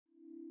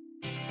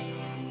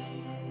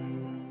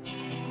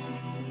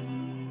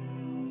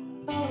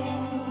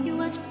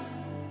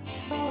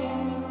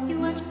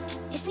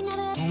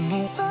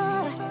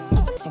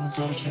Someone's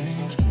gotta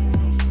change.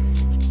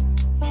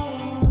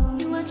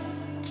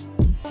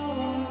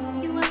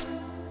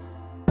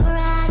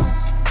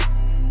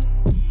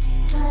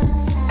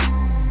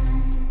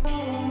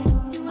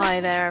 Hi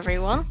there,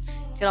 everyone.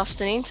 Good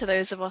afternoon to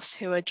those of us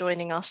who are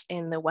joining us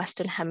in the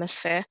Western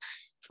Hemisphere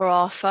for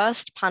our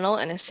first panel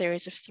in a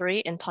series of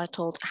 3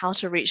 entitled How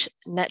to Reach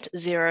Net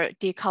Zero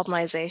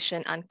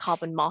Decarbonisation and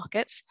Carbon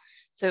Markets.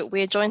 So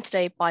we are joined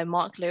today by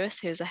Mark Lewis,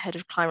 who is the Head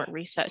of Climate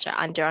Research at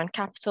Andiran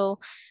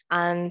Capital,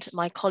 and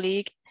my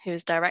colleague, who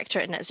is Director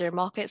at Net Zero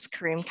Markets,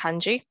 Karim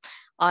Kanji.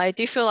 I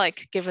do feel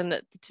like, given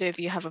that the two of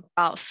you have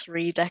about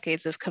 3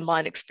 decades of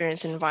combined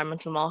experience in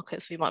environmental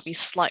markets, we might be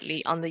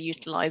slightly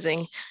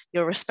underutilizing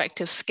your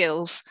respective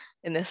skills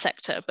in this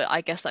sector, but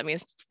I guess that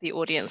means the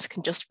audience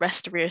can just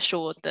rest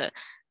reassured that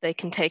they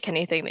can take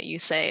anything that you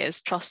say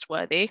as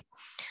trustworthy.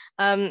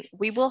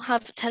 We will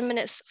have 10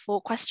 minutes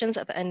for questions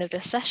at the end of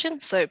this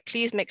session, so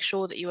please make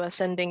sure that you are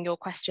sending your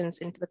questions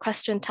into the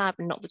question tab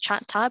and not the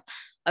chat tab.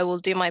 I will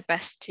do my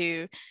best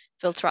to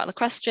filter out the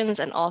questions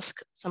and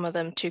ask some of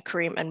them to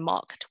Karim and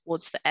Mark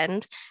towards the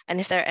end. And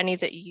if there are any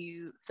that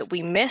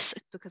we miss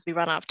because we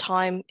run out of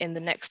time in the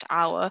next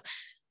hour,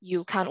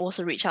 you can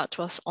also reach out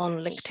to us on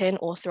LinkedIn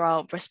or through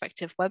our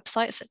respective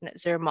websites at Net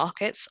Zero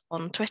Markets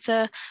on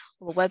Twitter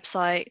or the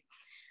website.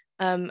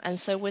 And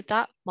so with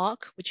that,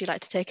 Mark, would you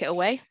like to take it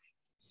away?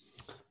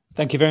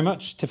 Thank you very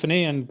much,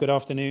 Tiffany, and good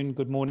afternoon,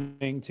 good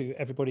morning to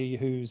everybody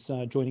who's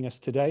joining us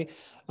today.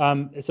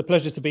 It's a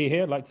pleasure to be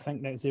here. I'd like to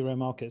thank Net Zero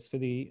Markets for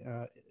the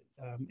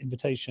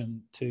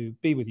invitation to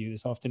be with you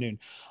this afternoon.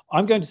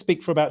 I'm going to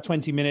speak for about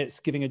 20 minutes,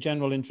 giving a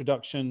general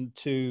introduction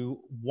to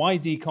why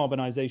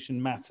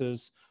decarbonisation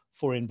matters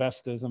for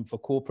investors and for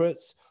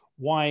corporates,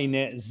 why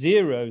net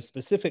zero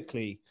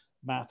specifically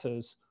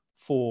matters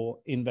for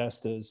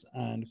investors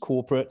and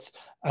corporates,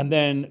 and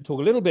then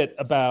talk a little bit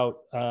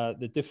about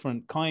the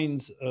different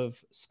kinds of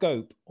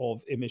scope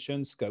of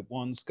emissions, scope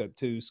 1, scope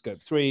 2,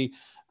 scope 3,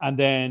 and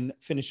then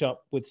finish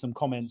up with some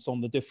comments on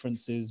the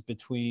differences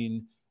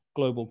between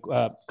global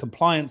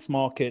compliance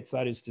markets,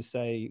 that is to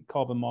say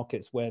carbon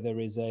markets where there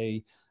is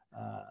a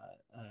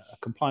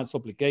compliance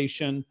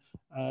obligation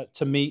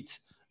to meet,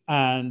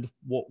 and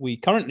what we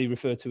currently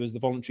refer to as the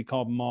voluntary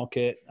carbon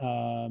market,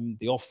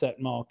 the offset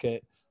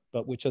market,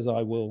 but which, as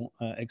I will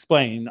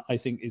explain, I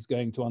think is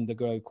going to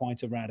undergo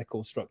quite a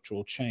radical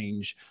structural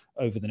change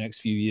over the next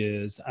few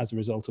years as a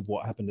result of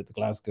what happened at the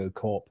Glasgow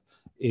COP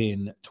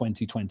in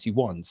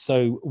 2021.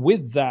 So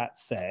with that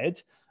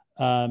said,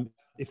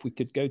 if we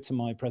could go to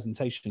my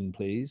presentation,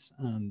 please,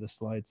 and the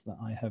slides that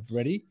I have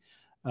ready.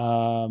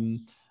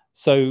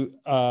 So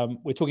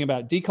we're talking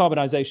about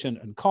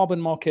decarbonisation and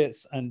carbon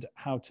markets and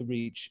how to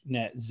reach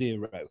net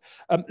zero.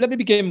 Let me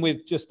begin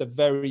with just a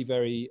very,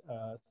 very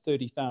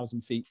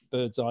 30,000 feet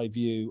bird's eye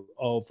view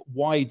of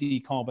why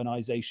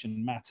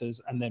decarbonisation matters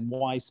and then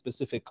why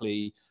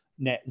specifically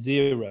net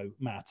zero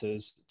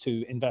matters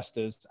to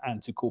investors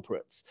and to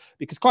corporates.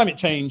 Because climate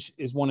change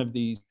is one of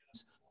these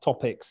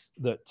topics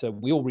that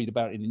we all read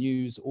about in the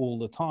news all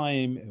the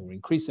time or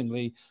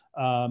increasingly,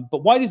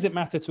 but why does it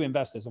matter to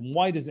investors and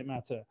why does it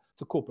matter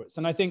to corporates?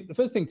 And I think the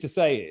first thing to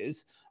say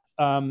is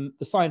the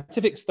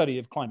scientific study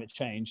of climate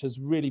change has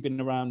really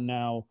been around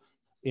now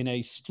in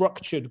a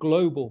structured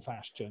global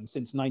fashion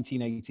since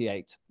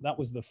 1988. That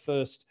was the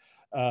first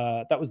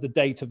that was the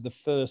date of the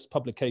first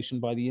publication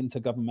by the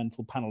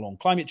Intergovernmental Panel on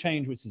Climate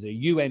Change, which is a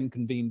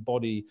UN-convened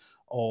body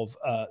of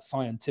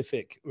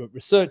scientific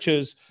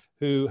researchers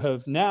who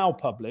have now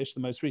published,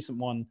 the most recent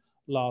one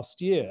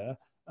last year,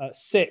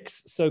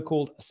 6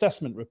 so-called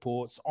assessment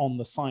reports on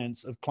the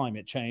science of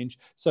climate change.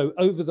 So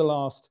over the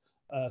last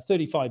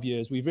 35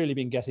 years, we've really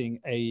been getting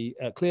a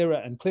clearer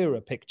and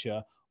clearer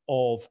picture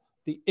of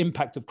the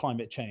impact of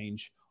climate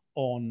change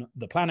on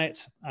the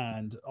planet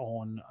and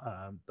on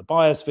the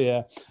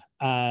biosphere.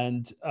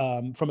 And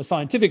from a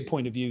scientific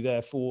point of view,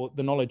 therefore,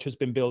 the knowledge has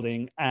been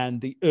building and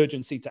the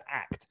urgency to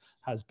act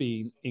has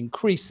been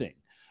increasing.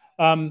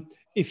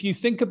 If you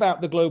think about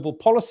the global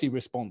policy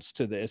response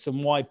to this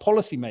and why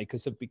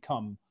policymakers have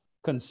become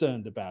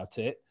concerned about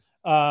it,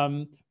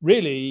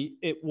 really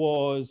it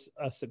was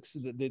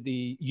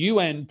the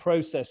UN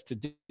process to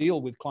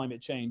deal with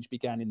climate change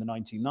began in the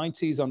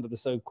 1990s under the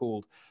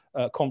so-called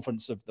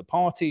Conference of the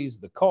Parties,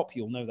 the COP.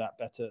 You'll know that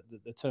better,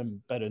 the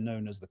term better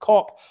known as the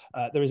COP.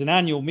 There is an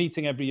annual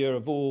meeting every year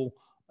of all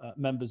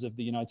members of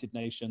the United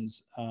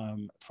Nations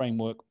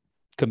Framework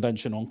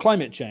Convention on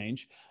Climate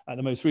Change,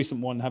 the most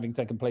recent one having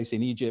taken place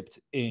in Egypt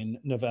in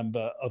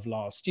November of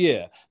last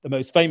year. The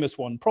most famous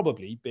one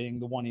probably being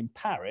the one in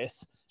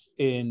Paris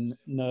in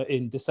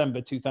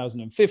December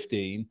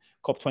 2015,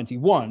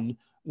 COP21,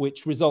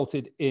 which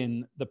resulted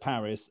in the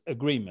Paris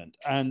Agreement.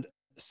 And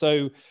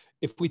so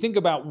if we think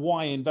about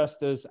why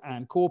investors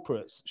and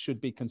corporates should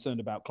be concerned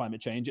about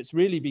climate change, it's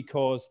really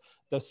because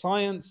the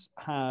science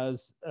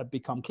has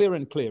become clearer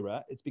and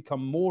clearer. It's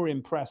become more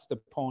impressed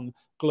upon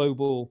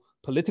global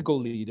political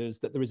leaders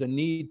that there is a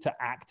need to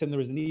act, and there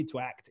is a need to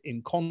act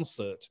in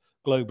concert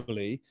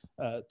globally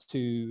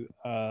to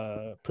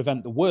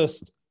prevent the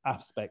worst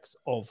aspects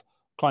of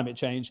climate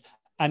change.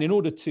 And in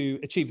order to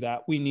achieve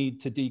that, we need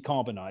to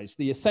decarbonize.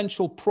 The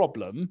essential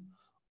problem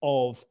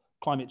of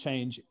climate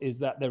change is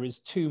that there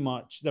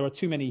are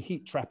too many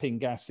heat trapping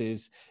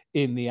gases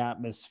in the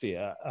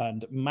atmosphere,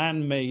 and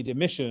man-made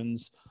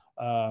emissions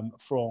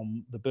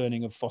from the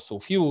burning of fossil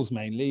fuels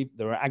mainly.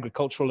 There are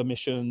agricultural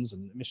emissions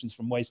and emissions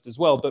from waste as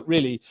well, but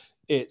really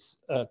it's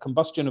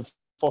combustion of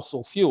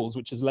fossil fuels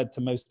which has led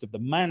to most of the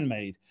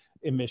man-made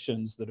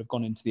emissions that have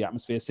gone into the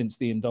atmosphere since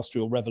the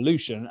Industrial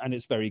Revolution. And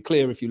it's very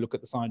clear if you look at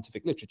the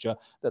scientific literature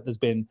that there's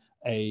been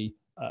a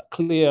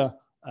clear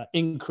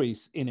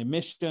increase in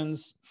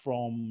emissions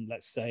from,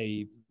 let's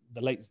say,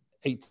 the late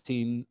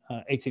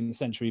 18th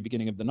century,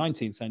 beginning of the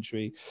 19th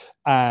century.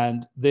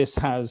 And this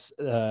has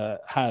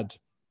had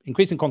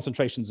increasing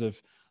concentrations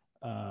of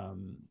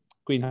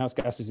greenhouse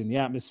gases in the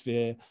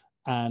atmosphere,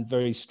 and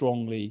very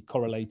strongly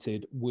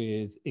correlated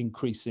with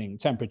increasing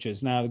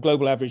temperatures. Now, the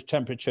global average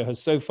temperature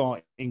has so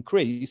far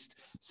increased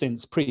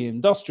since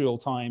pre-industrial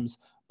times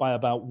by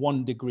about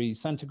 1 degree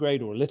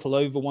centigrade, or a little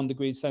over 1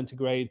 degree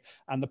centigrade.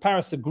 And the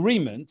Paris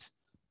Agreement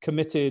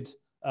committed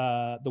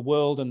the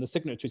world and the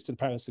signatories to the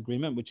Paris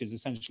Agreement, which is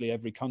essentially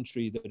every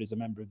country that is a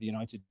member of the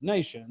United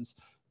Nations,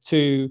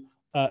 to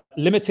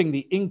limiting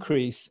the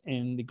increase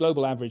in the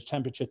global average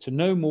temperature to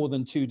no more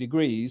than 2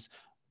 degrees,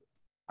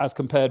 as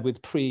compared with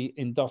the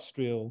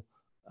pre-industrial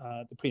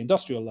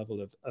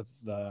level of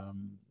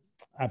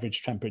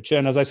average temperature.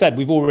 And as I said,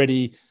 we've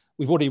already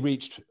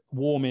reached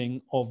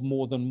warming of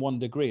more than 1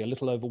 degree, a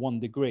little over 1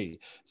 degree.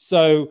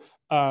 So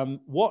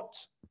what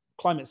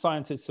climate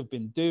scientists have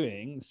been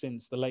doing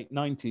since the late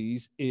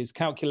 90s is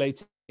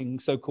calculating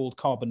so-called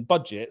carbon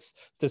budgets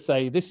to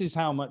say this is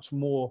how much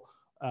more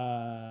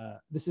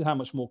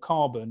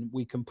carbon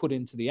we can put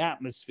into the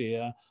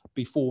atmosphere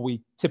before we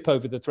tip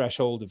over the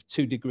threshold of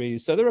 2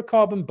 degrees. So there are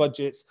carbon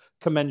budgets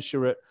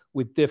commensurate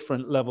with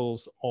different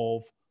levels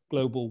of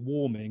global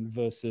warming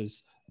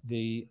versus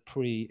the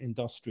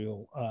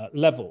pre-industrial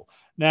level.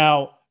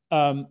 Now,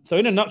 so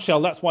in a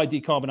nutshell, that's why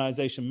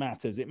decarbonisation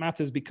matters. It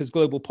matters because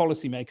global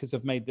policymakers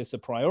have made this a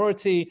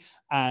priority,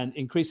 and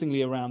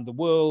increasingly around the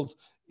world,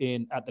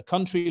 at the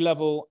country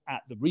level,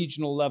 at the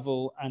regional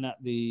level, and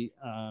at the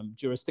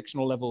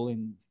jurisdictional level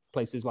in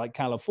places like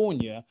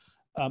California,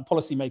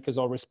 policymakers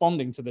are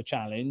responding to the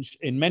challenge,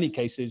 in many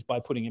cases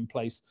by putting in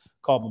place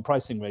carbon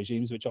pricing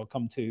regimes, which I'll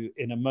come to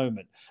in a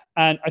moment.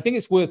 And I think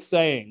it's worth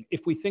saying,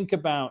 if we think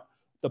about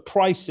the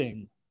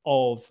pricing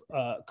of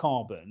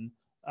carbon,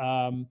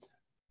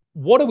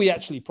 what are we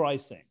actually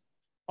pricing?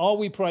 Are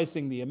we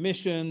pricing the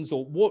emissions,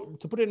 or what,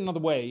 to put it another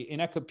way,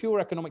 in pure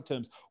economic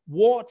terms,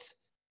 what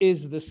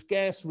is the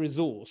scarce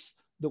resource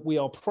that we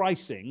are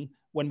pricing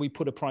when we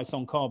put a price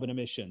on carbon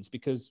emissions?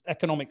 Because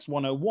economics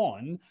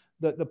 101,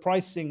 the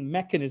pricing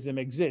mechanism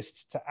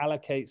exists to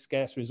allocate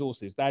scarce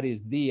resources. That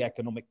is the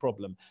economic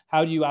problem.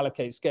 How do you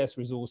allocate scarce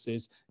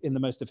resources in the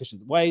most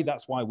efficient way?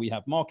 That's why we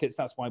have markets.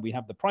 That's why we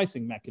have the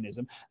pricing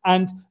mechanism.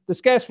 And the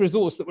scarce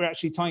resource that we're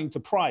actually trying to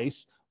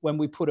price when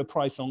we put a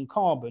price on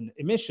carbon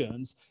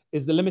emissions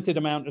is the limited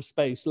amount of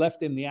space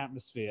left in the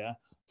atmosphere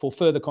for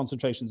further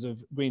concentrations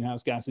of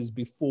greenhouse gases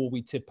before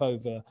we tip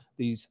over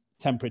these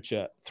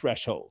temperature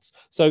thresholds.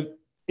 So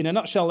in a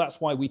nutshell,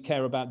 that's why we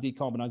care about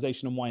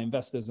decarbonisation, and why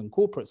investors and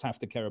corporates have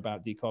to care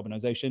about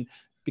decarbonisation,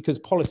 because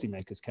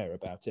policymakers care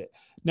about it.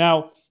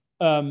 Now,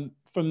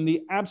 from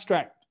the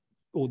abstract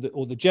or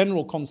the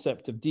general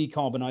concept of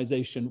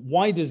decarbonisation,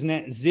 why does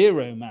net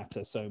zero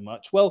matter so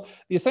much? Well,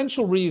 the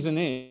essential reason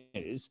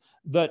is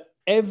that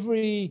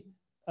every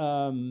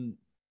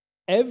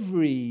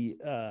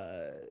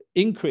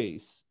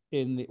increase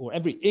or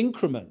every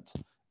increment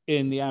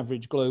in the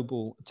average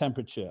global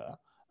temperature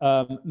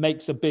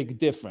makes a big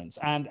difference.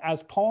 And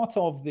as part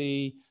of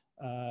the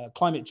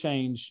climate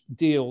change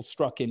deal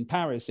struck in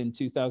Paris in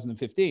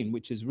 2015,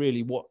 which is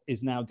really what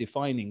is now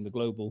defining the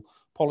global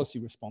policy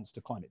response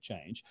to climate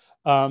change,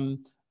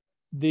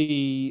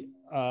 the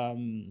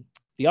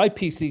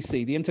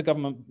IPCC, the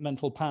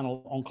Intergovernmental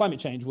Panel on Climate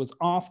Change, was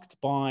asked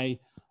by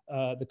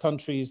the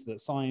countries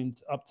that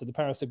signed up to the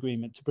Paris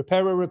Agreement to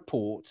prepare a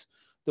report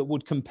that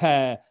would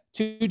compare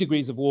 2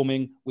 degrees of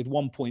warming with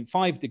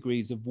 1.5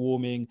 degrees of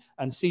warming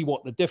and see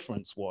what the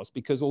difference was.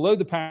 Because although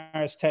the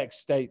Paris text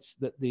states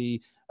that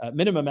the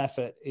minimum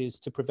effort is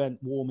to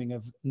prevent warming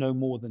of no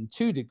more than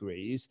 2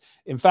 degrees,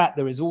 in fact,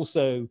 there is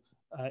also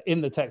in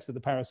the text of the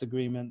Paris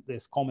Agreement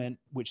this comment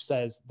which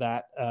says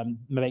that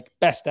make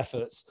best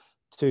efforts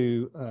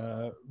to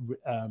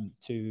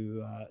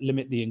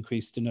limit the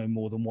increase to no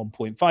more than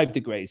 1.5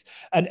 degrees.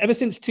 And ever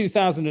since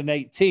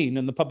 2018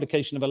 and the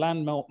publication of a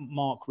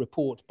landmark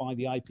report by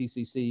the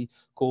IPCC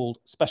called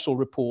Special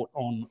Report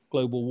on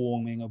Global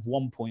Warming of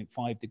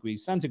 1.5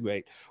 degrees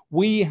centigrade,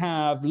 we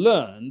have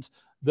learned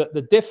that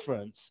the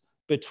difference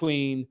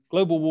between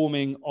global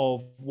warming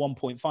of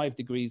 1.5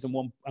 degrees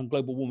and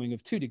global warming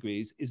of 2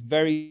 degrees is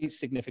very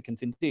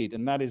significant indeed.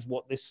 And that is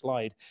what this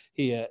slide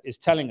here is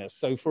telling us.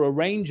 So for a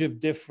range of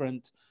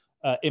different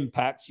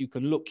impacts, you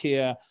can look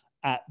here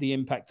at the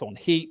impact on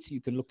heat.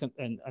 You can look at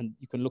and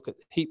you can look at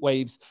heat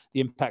waves, the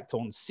impact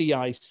on sea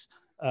ice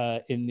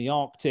in the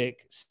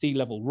Arctic, sea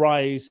level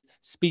rise,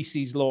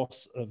 species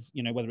loss of,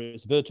 whether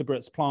it's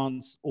vertebrates,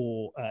 plants,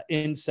 or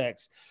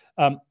insects.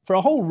 For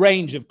a whole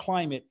range of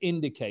climate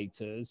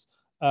indicators,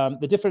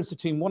 the difference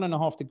between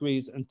 1.5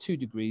 degrees and 2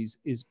 degrees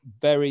is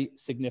very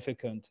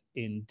significant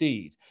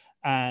indeed.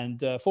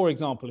 And for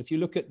example, if you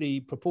look at the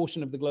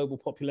proportion of the global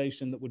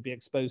population that would be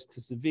exposed to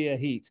severe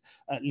heat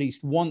at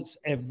least once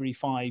every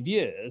 5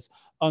 years,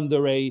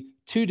 under a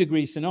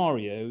 2-degree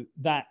scenario,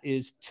 that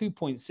is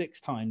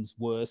 2.6 times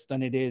worse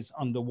than it is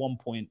under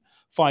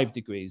 1.5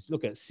 degrees.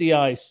 Look at sea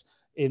ice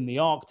in the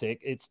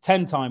Arctic, it's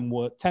 10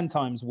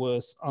 times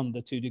worse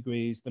under 2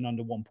 degrees than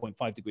under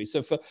 1.5 degrees.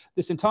 So for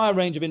this entire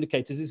range of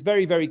indicators, it's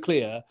very, very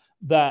clear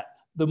that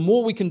the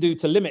more we can do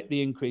to limit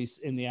the increase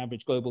in the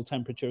average global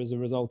temperature as a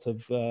result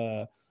of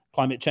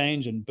climate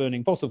change and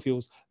burning fossil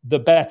fuels, the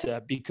better,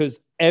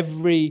 because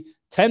every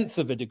 1/10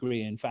 of a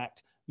degree, in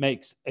fact,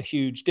 makes a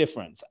huge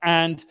difference.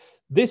 And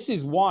this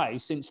is why,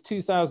 since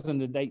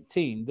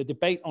 2018, the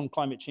debate on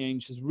climate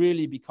change has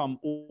really become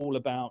all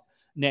about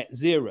net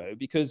zero,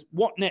 because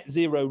what net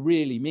zero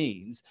really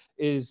means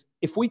is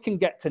if we can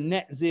get to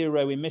net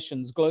zero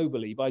emissions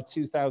globally by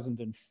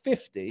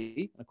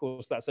 2050, of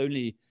course, that's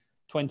only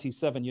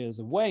 27 years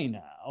away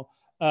now,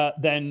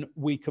 then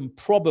we can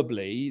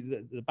probably,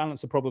 the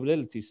balance of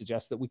probability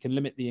suggests that we can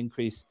limit the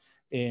increase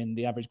in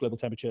the average global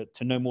temperature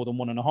to no more than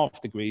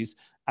 1.5 degrees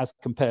as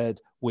compared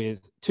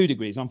with 2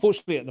 degrees.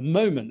 Unfortunately, at the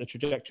moment, the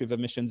trajectory of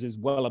emissions is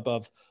well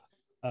above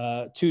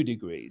 2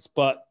 degrees.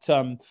 But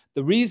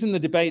the reason the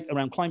debate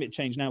around climate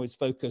change now is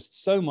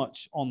focused so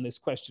much on this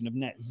question of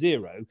net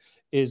zero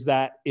is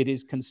that it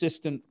is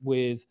consistent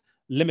with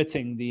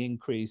limiting the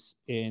increase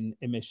in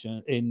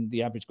emission in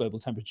the average global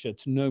temperature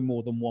to no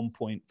more than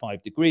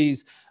 1.5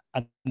 degrees.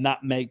 And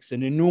that makes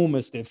an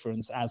enormous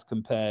difference as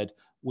compared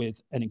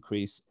with an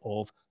increase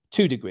of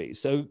 2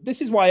 degrees. So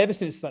this is why ever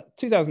since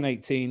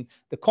 2018,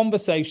 the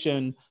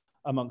conversation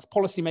amongst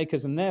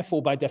policymakers, and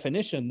therefore by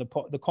definition,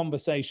 the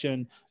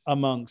conversation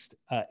amongst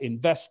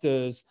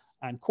investors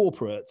and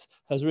corporates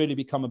has really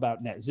become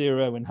about net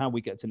zero and how we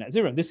get to net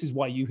zero. This is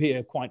why you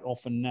hear quite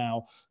often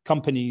now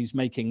companies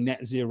making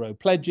net zero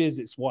pledges.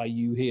 It's why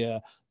you hear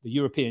the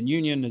European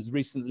Union has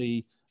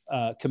recently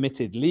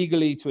committed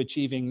legally to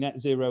achieving net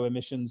zero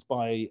emissions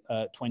by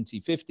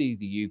 2050,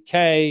 the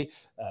UK,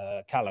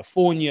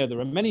 California. There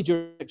are many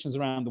jurisdictions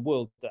around the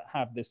world that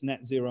have this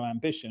net zero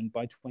ambition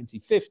by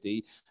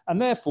 2050.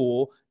 And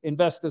therefore,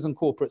 investors and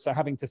corporates are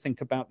having to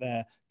think about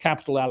their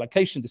capital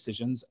allocation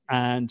decisions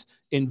and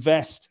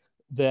invest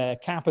their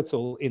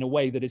capital in a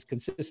way that is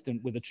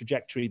consistent with a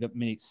trajectory that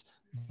meets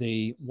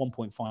the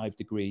 1.5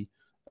 degree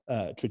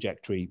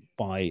trajectory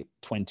by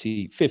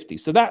 2050.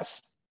 So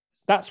that's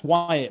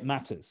why it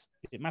matters.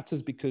 It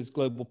matters because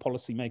global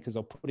policymakers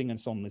are putting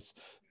us on this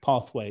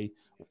pathway,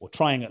 or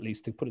trying at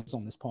least to put us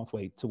on this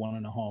pathway to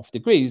 1.5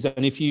 degrees.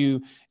 And if you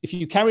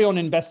carry on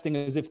investing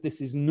as if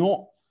this is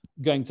not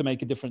going to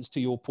make a difference to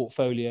your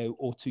portfolio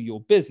or to your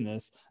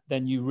business,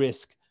 then you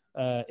risk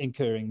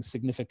incurring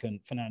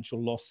significant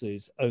financial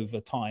losses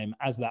over time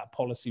as that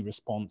policy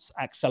response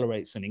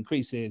accelerates and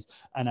increases,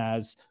 and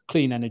as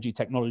clean energy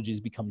technologies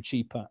become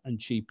cheaper and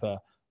cheaper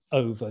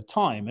over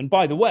time. And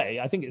by the way,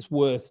 I think it's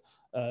worth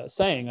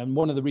saying, and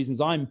one of the reasons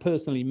I'm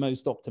personally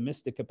most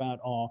optimistic about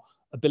our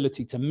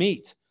ability to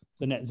meet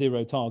the net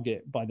zero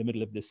target by the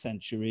middle of this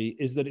century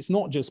is that it's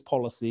not just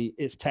policy,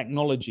 it's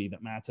technology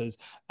that matters.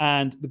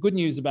 And the good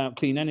news about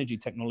clean energy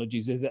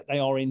technologies is that they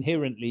are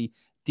inherently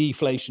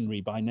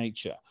deflationary by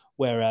nature,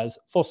 whereas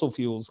fossil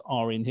fuels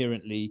are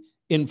inherently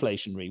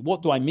inflationary.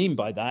 What do I mean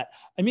by that?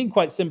 I mean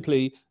quite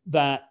simply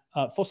that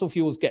fossil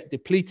fuels get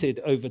depleted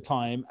over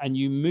time, and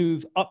you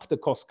move up the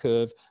cost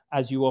curve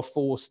as you are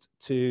forced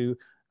to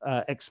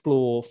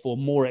explore for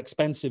more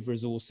expensive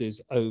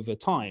resources over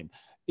time.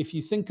 If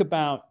you think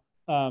about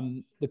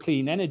the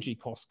clean energy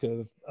cost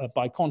curve,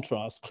 by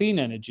contrast, clean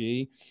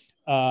energy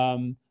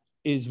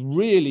is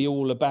really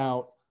all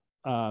about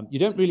you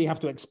don't really have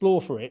to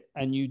explore for it,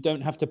 and you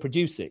don't have to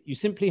produce it. You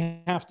simply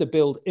have to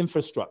build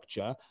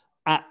infrastructure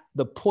at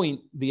the point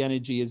the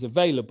energy is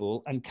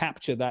available and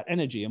capture that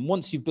energy. And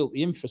once you've built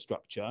the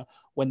infrastructure,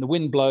 when the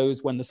wind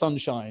blows, when the sun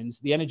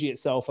shines, the energy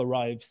itself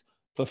arrives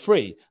for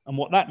free. And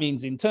what that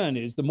means in turn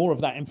is the more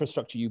of that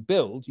infrastructure you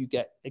build, you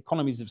get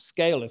economies of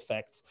scale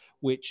effects,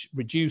 which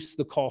reduce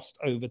the cost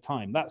over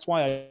time. That's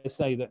why I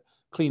say that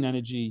clean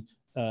energy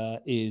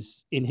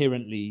is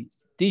inherently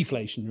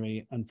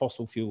deflationary and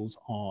fossil fuels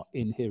are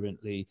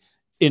inherently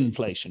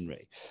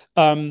inflationary.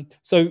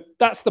 So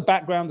that's the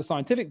background, the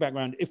scientific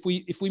background. If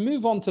we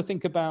move on to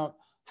think about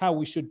how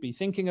we should be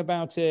thinking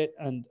about it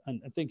and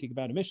thinking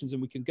about emissions,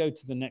 and we can go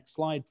to the next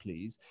slide,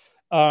 please.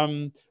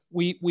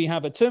 We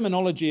have a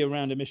terminology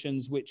around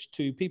emissions, which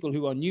to people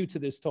who are new to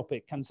this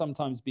topic can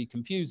sometimes be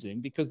confusing,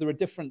 because there are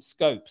different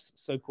scopes,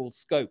 so-called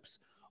scopes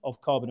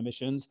of carbon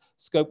emissions: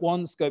 scope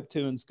 1, scope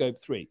 2, and scope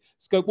 3.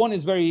 Scope 1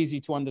 is very easy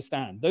to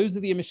understand. Those are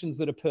the emissions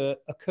that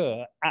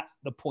occur at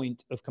the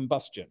point of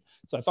combustion.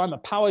 So if I'm a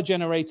power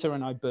generator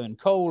and I burn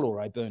coal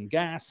or I burn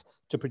gas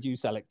to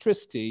produce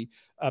electricity,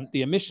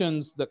 the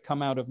emissions that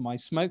come out of my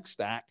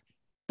smokestack,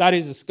 that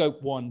is a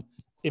scope 1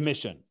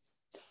 emission.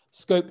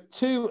 Scope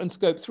 2 and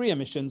scope 3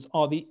 emissions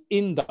are the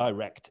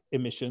indirect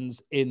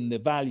emissions in the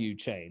value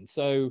chain.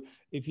 So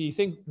if you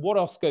think, what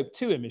are scope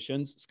 2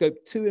 emissions? Scope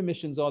 2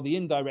 emissions are the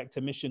indirect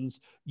emissions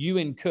you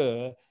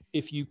incur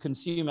if you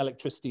consume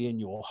electricity in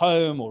your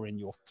home or in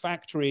your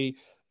factory.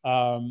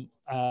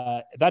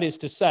 That is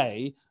to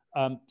say,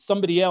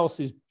 somebody else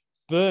is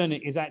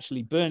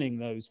actually burning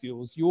those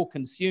fuels. You're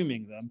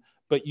consuming them,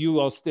 but you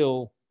are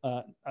still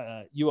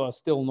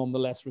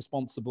nonetheless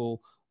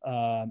responsible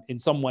in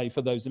some way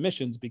for those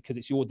emissions, because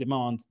it's your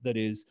demand that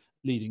is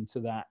leading to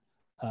that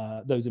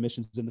those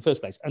emissions in the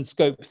first place. And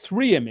scope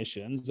 3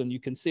 emissions, and you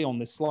can see on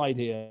this slide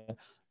here,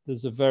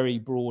 there's a very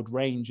broad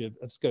range of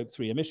scope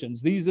 3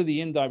 emissions. These are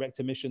the indirect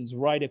emissions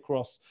right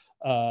across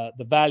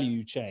the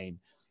value chain.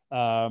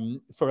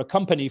 For a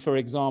company, for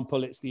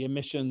example, it's the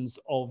emissions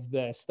of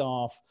their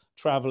staff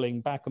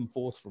traveling back and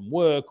forth from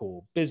work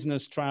or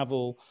business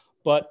travel,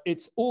 but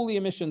it's all the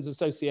emissions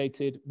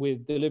associated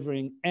with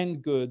delivering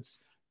end goods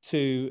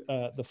to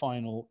the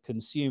final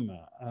consumer.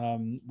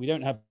 We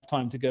don't have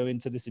time to go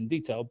into this in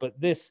detail, but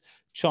this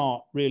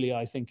chart really,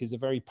 I think, is a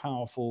very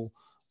powerful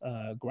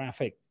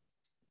graphic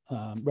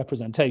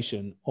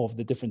representation of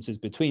the differences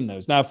between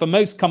those. Now, for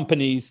most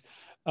companies,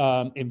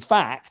 in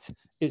fact,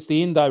 it's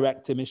the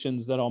indirect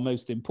emissions that are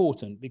most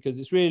important, because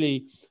it's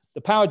really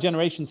the power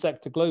generation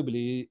sector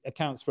globally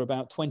accounts for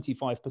about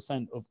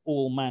 25% of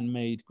all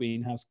man-made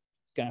greenhouse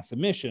gas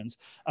emissions,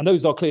 and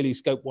those are clearly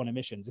scope 1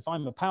 emissions. If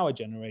I'm a power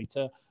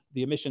generator,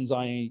 the emissions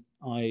I'm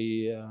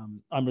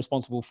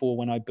responsible for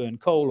when I burn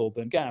coal or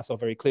burn gas are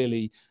very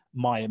clearly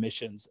my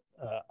emissions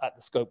at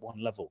the scope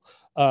 1 level.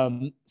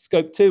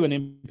 Scope 2, and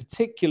in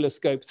particular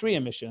scope 3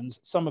 emissions,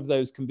 some of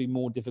those can be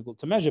more difficult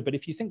to measure. But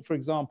if you think, for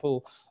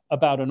example,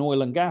 about an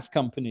oil and gas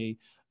company,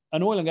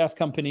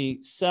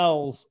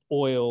 sells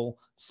oil,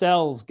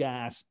 sells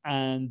gas,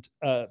 and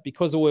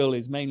because oil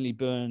is mainly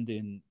burned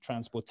in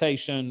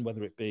transportation,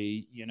 whether it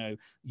be,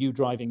 you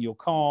driving your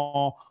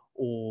car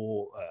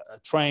or a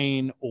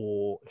train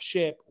or a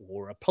ship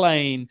or a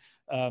plane,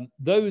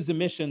 those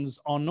emissions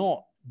are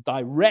not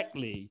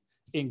directly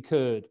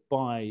incurred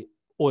by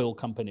oil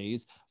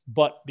companies,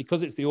 but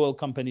because it's the oil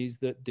companies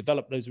that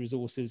develop those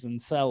resources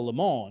and sell them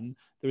on,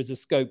 there is a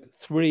scope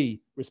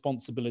 3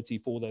 responsibility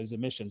for those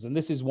emissions. And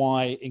this is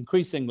why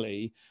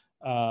increasingly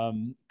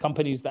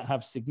companies that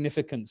have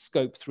significant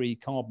scope 3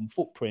 carbon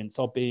footprints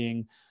are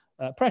being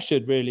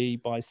pressured really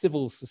by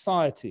civil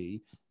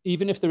society,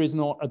 even if there is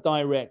not a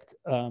direct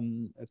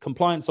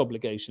compliance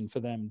obligation for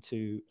them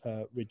to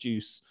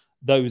reduce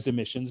those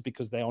emissions,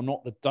 because they are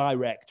not the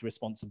direct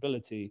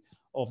responsibility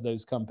of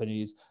those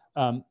companies.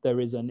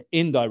 There is an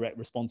indirect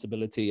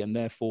responsibility, and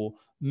therefore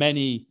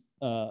many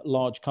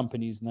large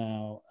companies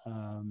now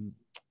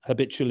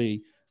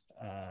habitually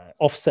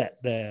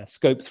offset their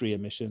scope 3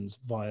 emissions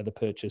via the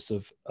purchase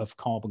of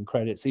carbon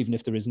credits, even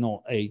if there is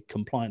not a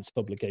compliance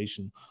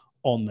obligation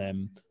on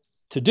them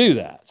to do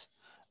that.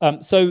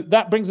 So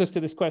that brings us to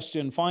this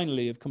question,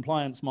 finally, of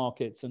compliance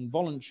markets and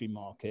voluntary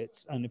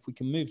markets. And if we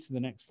can move to the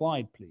next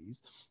slide,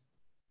 please.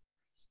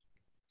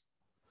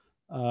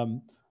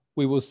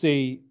 We will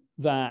see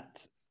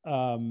that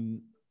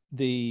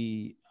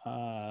the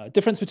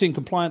difference between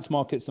compliance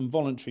markets and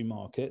voluntary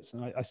markets,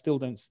 and I still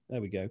don't, there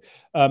we go.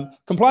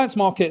 Compliance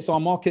markets are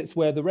markets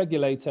where the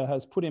regulator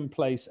has put in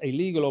place a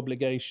legal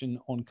obligation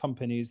on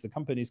companies, the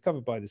companies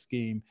covered by the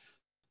scheme,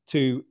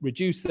 to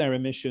reduce their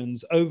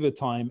emissions over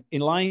time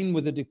in line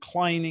with a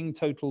declining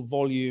total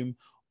volume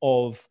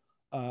of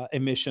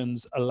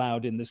emissions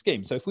allowed in the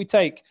scheme. So if we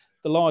take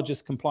the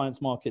largest compliance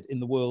market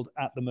in the world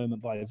at the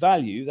moment by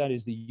value, that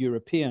is the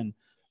European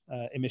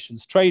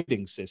emissions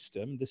trading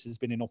system. This has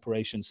been in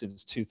operation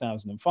since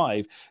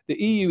 2005. The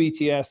EU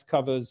ETS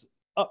covers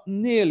up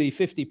nearly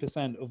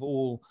 50% of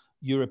all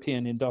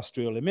European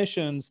industrial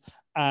emissions,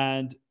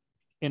 and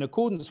in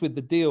accordance with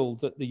the deal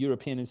that the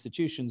European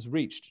institutions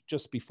reached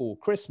just before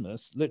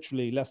Christmas,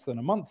 literally less than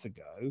a month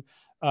ago,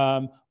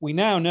 we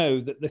now know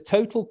that the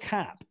total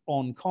cap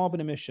on carbon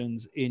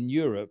emissions in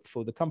Europe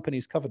for the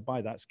companies covered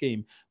by that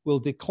scheme will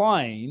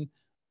decline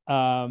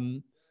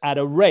at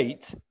a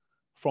rate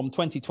from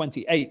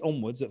 2028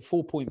 onwards at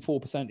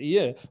 4.4% a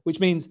year,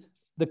 which means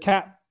the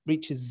cap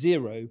reaches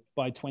 0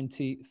 by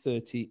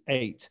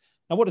 2038.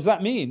 Now, what does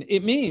that mean?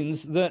 It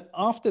means that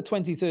after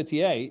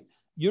 2038,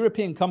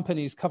 European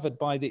companies covered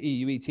by the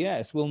EU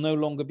ETS will no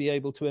longer be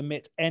able to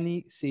emit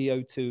any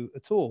CO2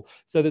 at all.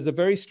 So there's a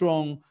very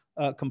strong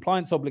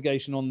compliance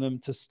obligation on them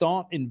to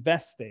start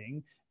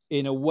investing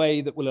in a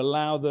way that will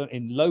allow them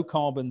in low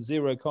carbon,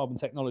 zero carbon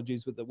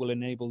technologies that will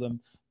enable them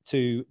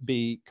to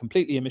be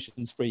completely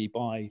emissions free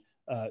by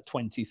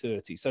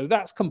 2030. So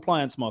that's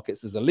compliance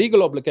markets. There's a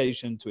legal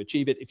obligation to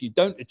achieve it. If you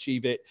don't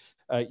achieve it,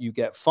 you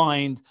get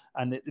fined.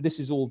 And this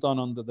is all done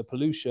under the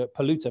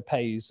polluter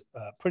pays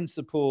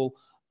principle.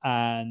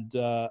 And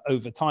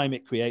over time,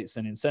 it creates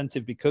an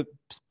incentive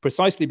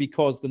precisely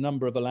because the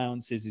number of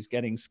allowances is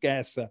getting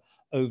scarcer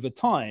over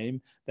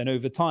time. Then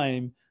over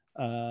time,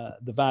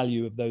 the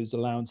value of those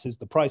allowances,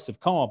 the price of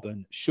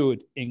carbon,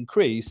 should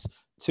increase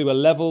to a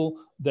level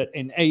that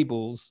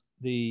enables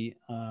the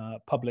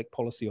public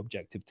policy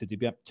objective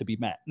to be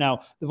met.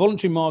 Now, the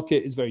voluntary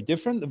market is very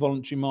different. The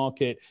voluntary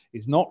market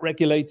is not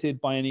regulated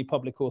by any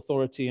public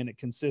authority, and it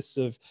consists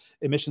of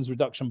emissions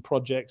reduction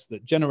projects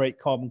that generate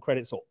carbon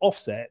credits or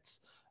offsets.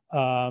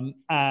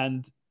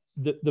 And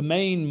the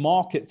main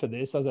market for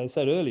this, as I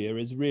said earlier,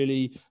 is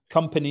really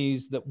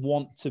companies that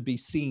want to be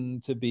seen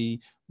to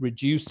be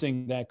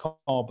reducing their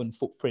carbon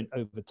footprint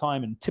over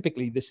time. And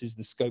typically this is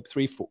the scope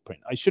 3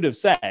 footprint. I should have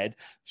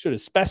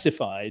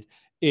specified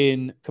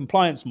in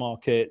compliance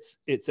markets,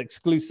 it's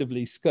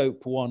exclusively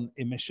scope 1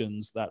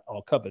 emissions that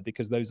are covered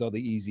because those are the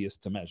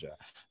easiest to measure.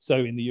 So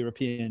in the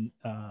European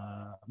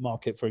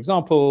market, for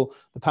example,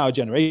 the power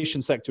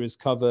generation sector is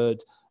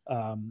covered.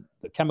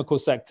 The chemical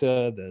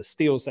sector, the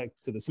steel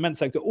sector, the cement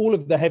sector, all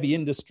of the heavy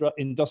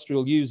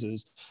industrial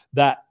users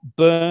that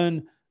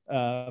burn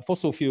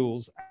fossil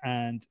fuels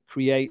and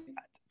create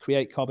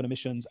carbon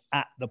emissions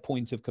at the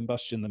point of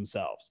combustion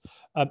themselves.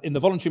 In the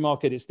voluntary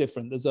market, it's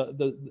different. There's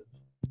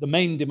the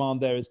main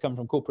demand there has come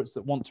from corporates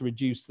that want to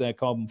reduce their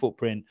carbon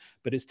footprint,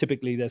 but it's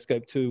typically their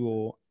scope 2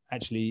 or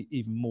actually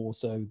even more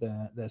so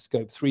their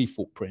scope 3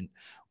 footprint,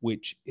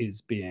 which is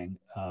being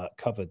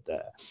covered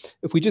there.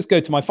 If we just go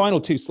to my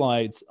final 2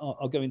 slides,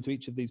 I'll go into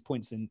each of these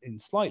points in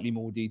slightly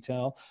more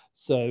detail.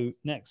 So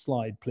next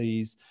slide,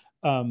 please.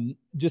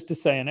 Just to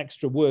say an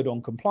extra word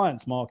on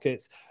compliance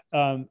markets.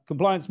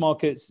 Compliance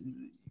markets,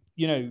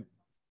 you know,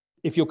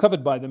 if you're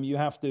covered by them, you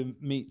have to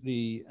meet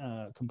the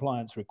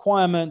compliance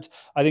requirement.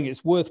 I think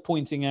it's worth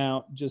pointing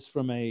out, just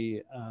from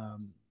a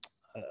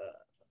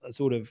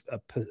sort of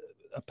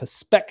a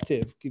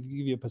perspective, give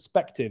you a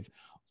perspective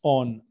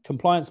on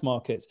compliance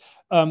markets.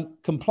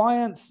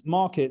 Compliance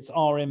markets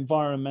are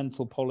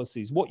environmental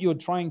policies. What you're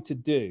trying to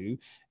do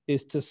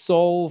is to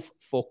solve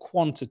for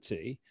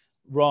quantity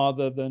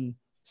rather than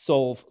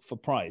solve for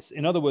price.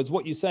 In other words,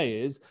 what you say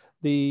is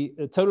the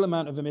total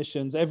amount of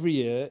emissions every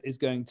year is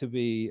going to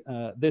be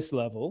this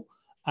level,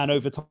 and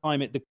over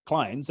time it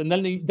declines. And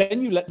then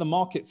you let the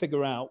market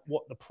figure out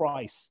what the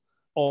price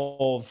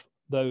of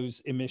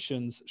those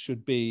emissions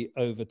should be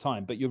over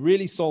time. But you're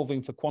really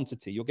solving for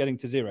quantity. You're getting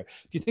to zero.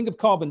 If you think of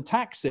carbon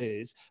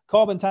taxes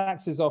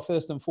are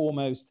first and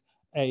foremost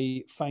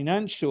a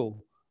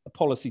financial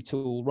policy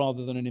tool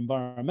rather than an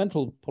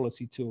environmental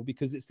policy tool,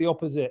 because it's the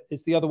opposite.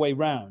 It's the other way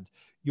around.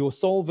 You're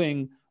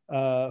solving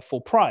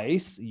for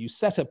price. You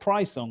set a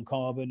price on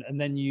carbon,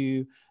 and then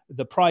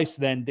the price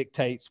then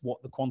dictates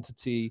what the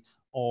quantity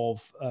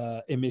of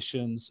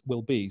emissions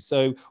will be.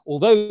 So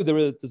although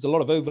there's a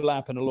lot of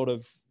overlap and a lot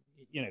of,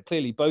 you know,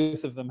 clearly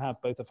both of them have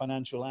both a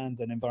financial and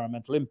an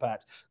environmental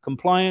impact.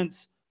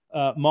 Compliance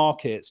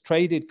markets,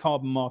 traded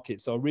carbon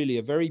markets, are really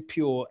a very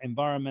pure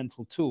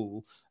environmental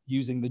tool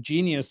using the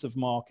genius of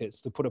markets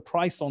to put a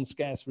price on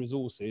scarce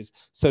resources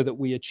so that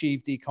we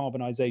achieve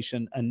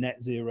decarbonisation and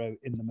net zero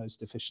in the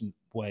most efficient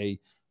way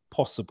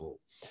possible.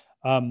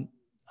 And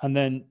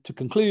then to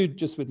conclude,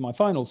 just with my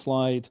final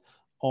slide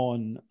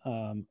on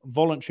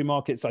voluntary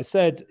markets, I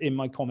said in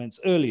my comments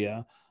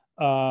earlier,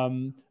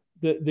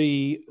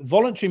 the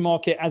voluntary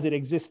market as it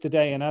exists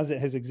today and as it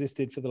has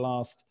existed for the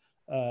last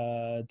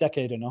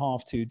decade and a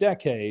half, 2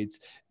 decades,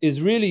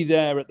 is really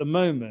there at the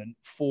moment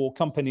for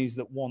companies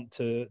that want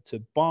to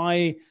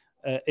buy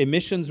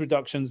emissions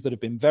reductions that have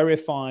been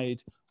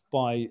verified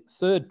by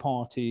third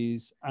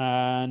parties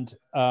and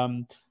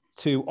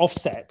to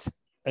offset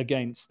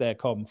against their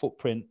carbon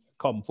footprint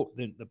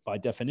that by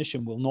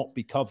definition will not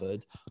be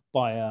covered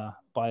by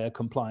a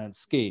compliance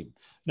scheme.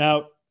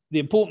 Now, the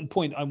important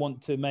point I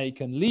want to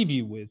make and leave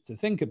you with to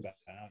think about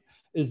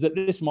is that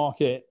this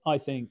market, I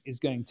think, is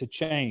going to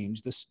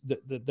change.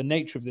 The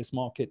nature of this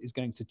market is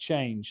going to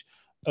change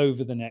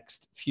over the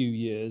next few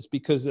years,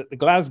 because at the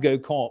Glasgow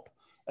COP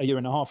a year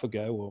and a half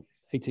ago, or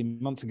 18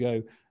 months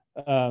ago,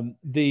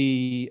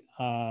 the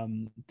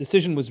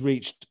decision was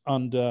reached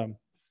under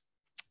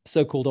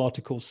so-called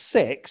Article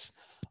 6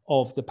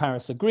 of the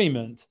Paris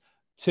Agreement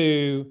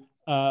to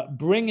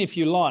bring, if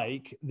you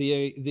like,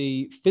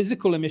 the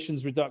physical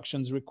emissions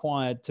reductions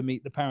required to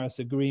meet the Paris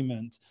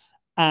Agreement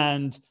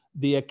and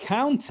the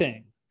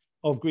accounting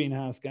of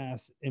greenhouse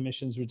gas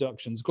emissions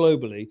reductions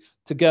globally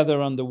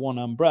together under one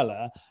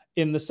umbrella,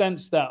 in the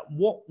sense that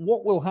what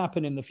will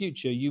happen in the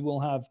future, you will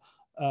have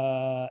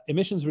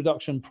emissions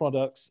reduction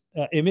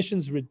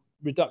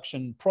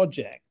reduction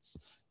projects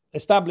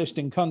established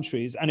in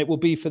countries, and it will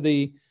be for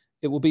the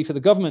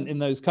government in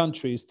those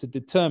countries to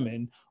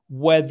determine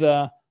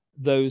whether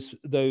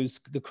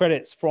the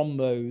credits from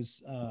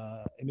those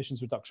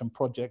emissions reduction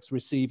projects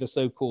receive a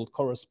so-called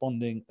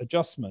corresponding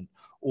adjustment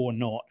or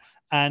not.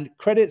 And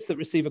credits that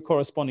receive a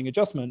corresponding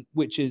adjustment,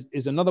 which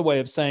is another way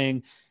of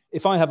saying,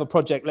 if I have a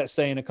project, let's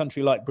say in a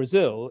country like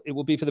Brazil, it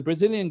will be for the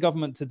Brazilian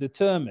government to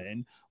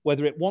determine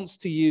whether it wants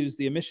to use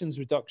the emissions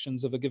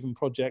reductions of a given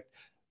project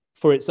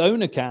for its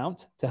own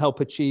account to help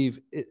achieve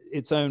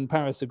its own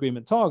Paris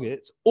Agreement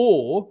targets,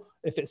 or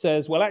if it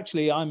says, well,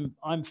 actually, I'm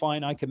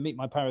fine, I can meet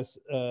my Paris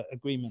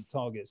Agreement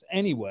targets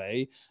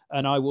anyway,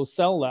 and I will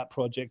sell that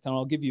project and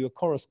I'll give you a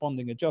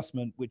corresponding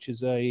adjustment, which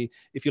is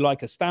if you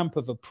like, a stamp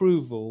of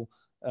approval,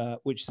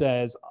 which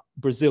says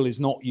Brazil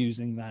is not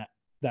using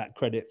that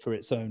credit for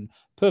its own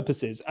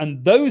purposes.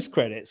 And those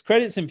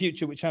credits in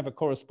future which have a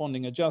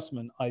corresponding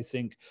adjustment, I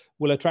think,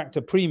 will attract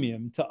a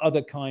premium to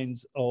other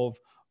kinds of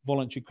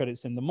voluntary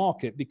credits in the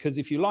market, because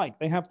if you like,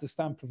 they have the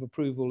stamp of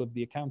approval of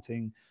the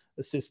accounting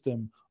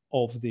system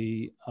of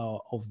the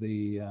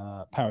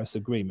Paris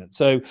Agreement.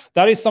 So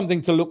that is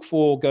something to look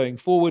for going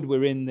forward.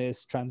 We're in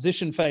this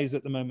transition phase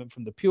at the moment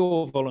from the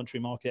pure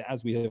voluntary market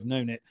as we have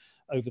known it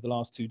over the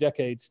last 2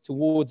 decades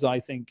towards, I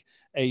think,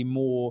 a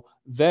more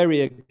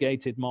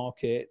variegated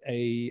market,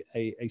 a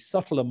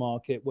subtler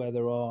market where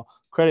there are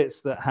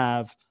credits that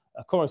have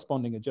a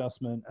corresponding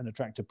adjustment and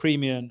attract a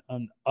premium,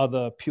 and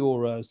other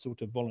purer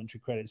sort of voluntary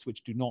credits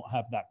which do not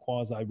have that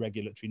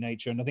quasi-regulatory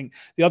nature. And I think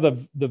the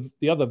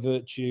other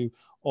virtue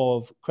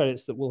of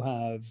credits that will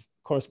have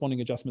corresponding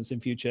adjustments in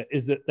future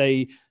is that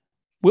they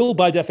will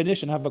by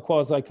definition have a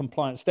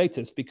quasi-compliant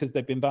status because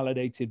they've been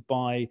validated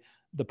by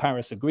the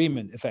Paris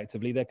Agreement.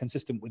 Effectively, they're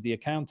consistent with the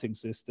accounting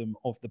system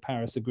of the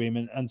Paris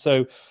Agreement. And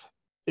so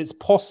it's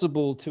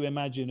possible to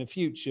imagine a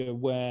future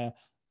where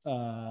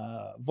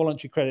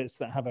voluntary credits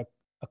that have a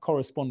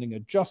corresponding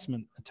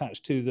adjustment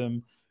attached to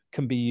them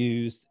can be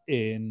used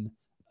in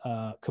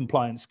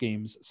compliance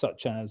schemes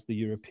such as the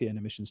European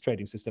emissions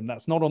trading system.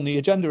 That's not on the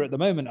agenda at the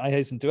moment, I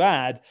hasten to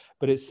add,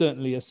 but it's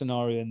certainly a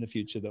scenario in the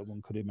future that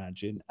one could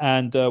imagine.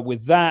 And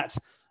with that,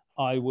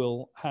 I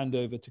will hand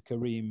over to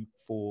Karim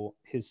for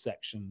his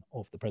section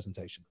of the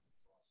presentation.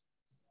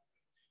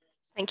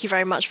 Thank you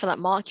very much for that,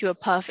 Mark. You were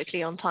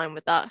perfectly on time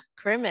with that.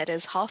 Karim, it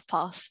is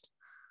past.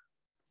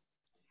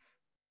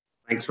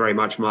 Thanks very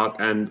much, Mark,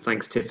 and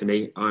thanks,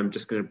 Tiffany. I'm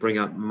just going to bring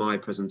up my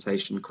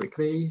presentation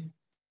quickly.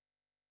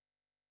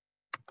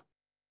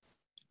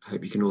 I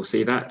hope you can all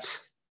see that.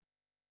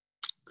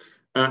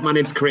 My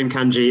name's Karim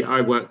Kanji.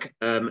 I work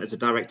as a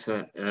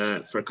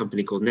director for a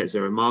company called Net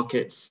Zero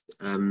Markets.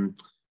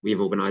 We've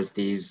organised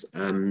these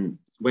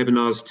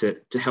webinars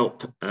to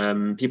help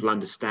people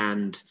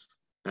understand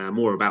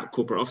more about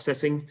corporate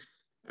offsetting.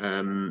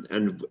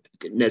 And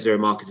Net Zero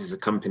Markets is a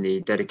company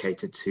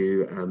dedicated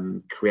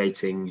to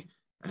creating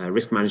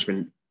risk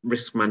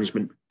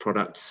management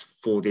products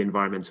for the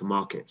environmental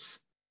markets.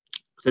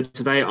 So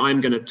today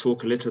I'm going to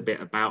talk a little bit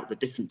about the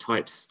different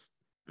types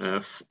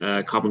of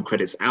carbon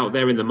credits out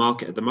there in the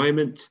market at the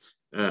moment.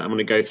 I'm going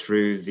to go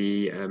through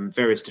the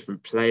various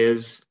different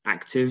players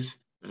active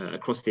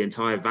across the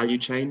entire value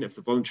chain of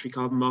the voluntary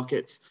carbon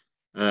market.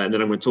 And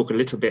then I'm going to talk a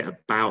little bit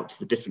about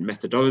the different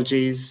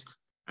methodologies,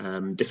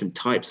 different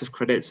types of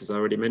credits, as I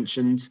already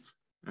mentioned.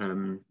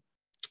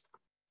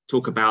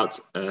 Talk about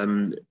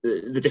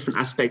the different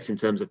aspects in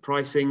terms of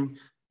pricing,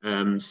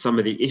 some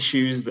of the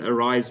issues that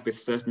arise with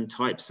certain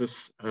types of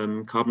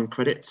carbon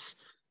credits.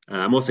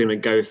 I'm also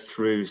going to go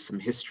through some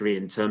history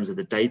in terms of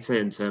the data,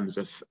 in terms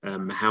of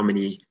how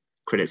many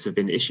credits have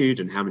been issued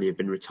and how many have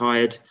been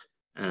retired.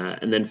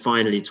 And then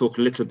finally talk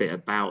a little bit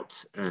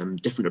about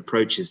different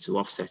approaches to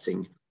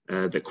offsetting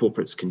that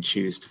corporates can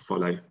choose to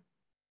follow.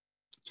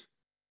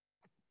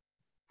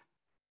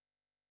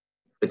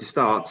 But to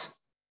start,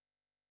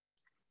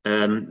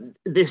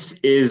 this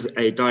is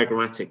a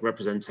diagrammatic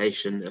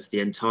representation of the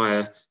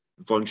entire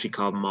voluntary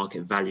carbon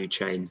market value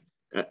chain.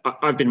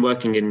 I've been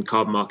working in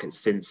carbon markets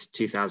since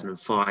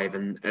 2005,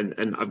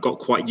 and I've got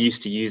quite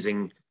used to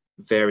using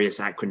various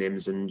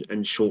acronyms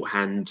and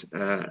shorthand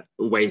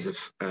ways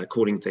of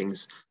calling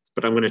things.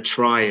 But I'm going to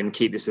try and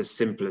keep this as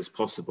simple as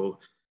possible.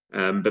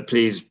 But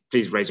please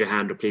raise your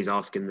hand, or please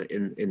ask in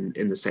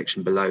the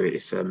section below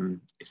if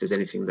there's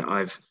anything that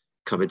I've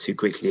covered too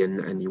quickly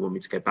and you want me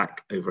to go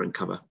back over and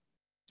cover.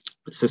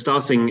 So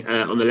starting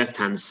on the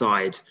left-hand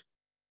side,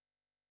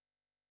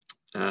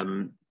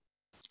 carbon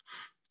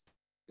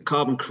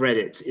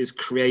credit is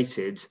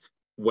created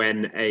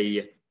when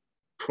a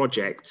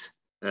project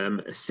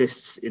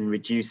assists in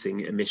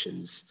reducing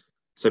emissions.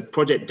 So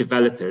project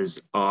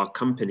developers are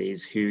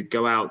companies who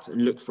go out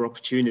and look for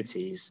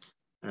opportunities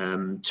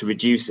to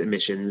reduce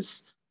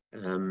emissions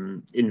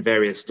in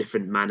various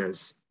different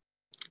manners.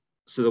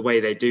 So the way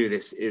they do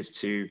this is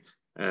to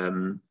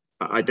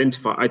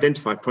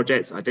identify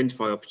projects,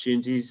 identify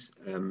opportunities,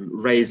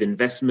 raise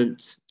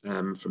investment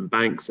from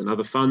banks and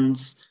other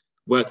funds,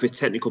 work with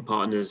technical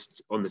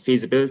partners on the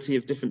feasibility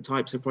of different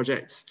types of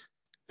projects,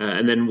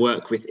 and then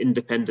work with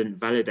independent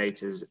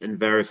validators and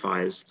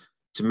verifiers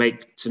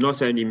to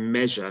not only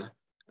measure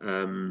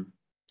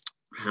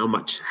how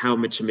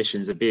much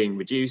emissions are being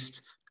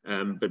reduced,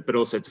 but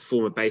also to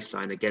form a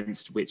baseline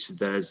against which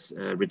those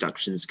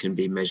reductions can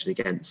be measured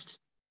against.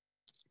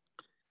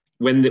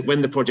 When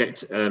the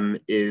project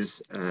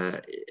is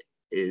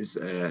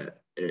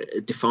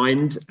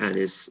defined and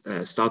is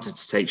started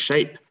to take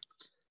shape,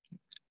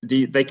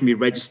 they can be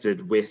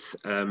registered with,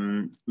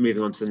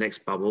 moving on to the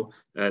next bubble,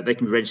 they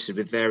can be registered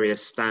with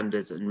various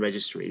standards and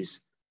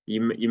registries.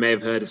 You may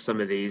have heard of some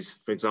of these,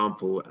 for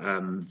example,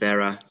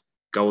 Vera,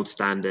 Gold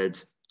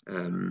Standard,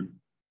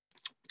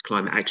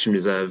 Climate Action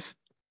Reserve,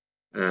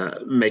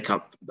 make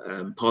up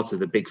part of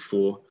the big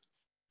four.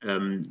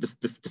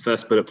 The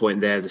first bullet point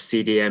there, the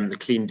CDM, the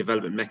Clean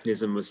Development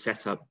Mechanism, was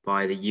set up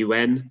by the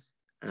UN,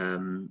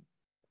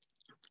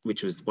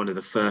 which was one of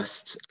the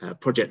first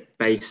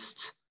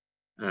project-based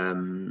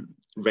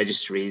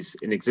registries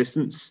in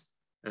existence.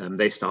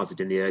 They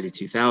started in the early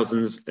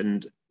 2000s,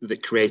 and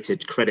that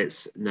created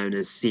credits known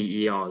as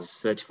CERs,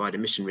 Certified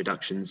Emission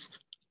Reductions,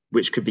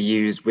 which could be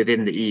used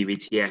within the EU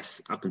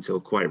ETS up until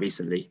quite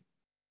recently.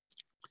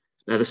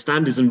 Now, the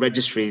standards and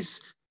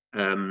registries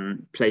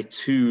play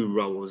two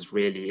roles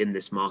really in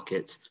this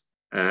market.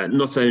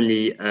 Not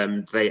only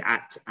do they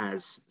act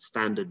as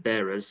standard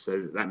bearers,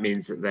 so that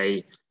means that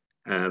they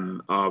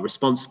are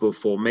responsible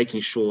for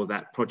making sure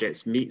that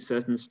projects meet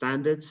certain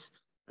standards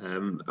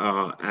and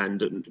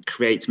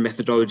create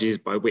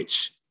methodologies by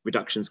which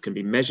reductions can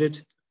be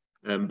measured,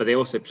 but they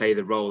also play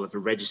the role of a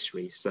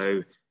registry.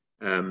 So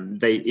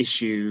they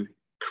issue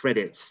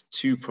credits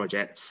to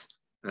projects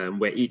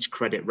where each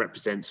credit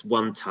represents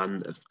 1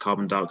 ton of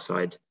carbon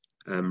dioxide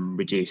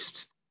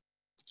reduced.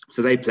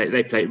 So they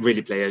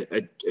really play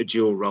a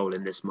dual role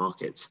in this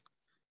market.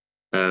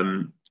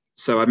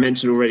 So I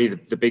mentioned already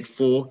the big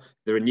four.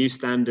 There are new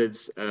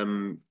standards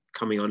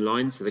coming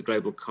online. So the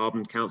Global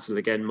Carbon Council,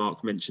 again,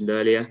 Mark mentioned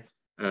earlier,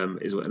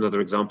 is another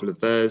example of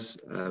theirs.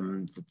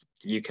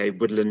 The UK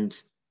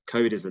Woodland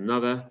Code is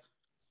another.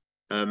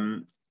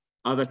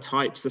 Other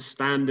types of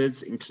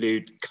standards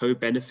include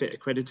co-benefit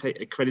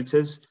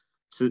accreditors.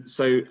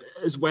 So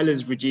as well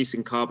as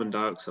reducing carbon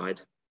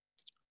dioxide,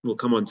 we'll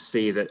come on to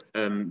see that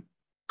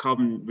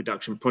carbon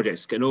reduction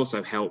projects can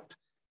also help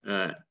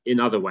in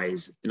other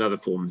ways, in other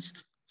forms.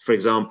 For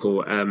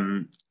example,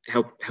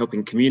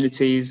 helping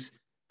communities,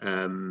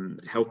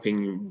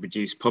 helping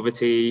reduce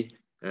poverty,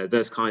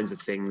 those kinds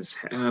of things,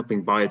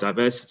 helping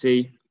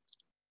biodiversity.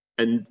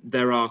 And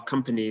there are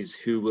companies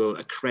who will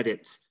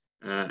accredit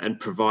and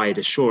provide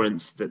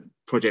assurance that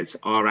projects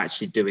are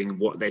actually doing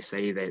what they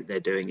say they're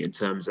doing in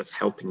terms of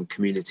helping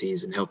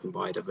communities and helping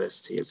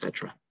biodiversity,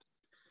 etc.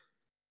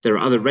 There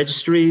are other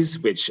registries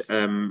which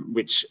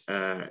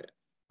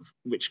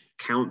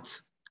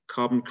count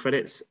carbon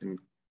credits and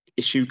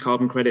issue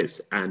carbon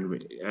credits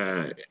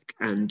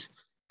and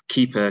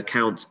keep a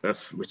count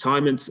of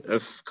retirement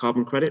of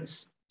carbon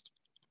credits.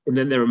 And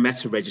then there are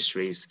meta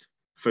registries,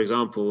 for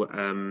example,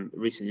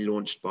 recently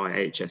launched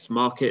by AHS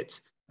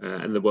Market,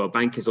 and the World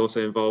Bank is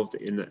also involved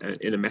in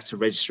a meta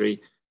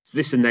registry. So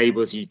this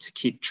enables you to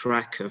keep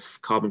track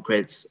of carbon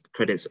credits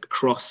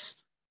across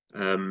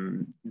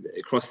the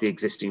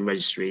existing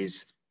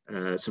registries.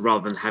 So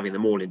rather than having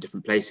them all in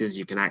different places,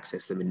 you can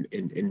access them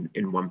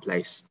in one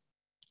place.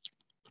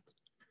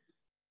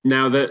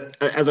 Now,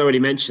 as I already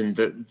mentioned,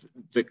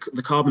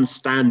 the carbon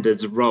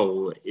standards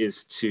role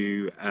is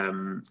to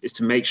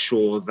make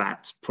sure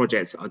that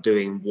projects are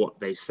doing what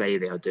they say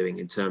they are doing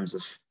in terms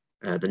of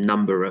the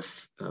number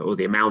of or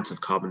the amount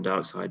of carbon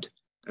dioxide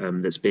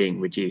that's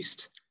being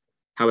reduced.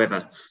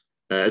 However,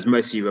 as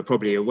most of you are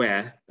probably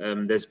aware,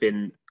 there's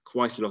been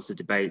quite a lot of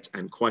debate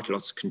and quite a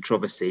lot of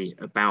controversy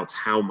about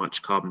how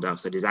much carbon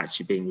dioxide is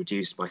actually being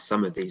reduced by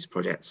some of these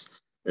projects.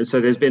 And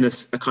so there's been a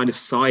kind of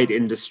side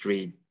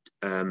industry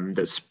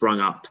that's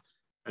sprung up.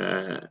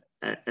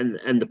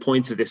 And the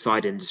point of this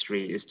side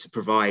industry is to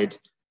provide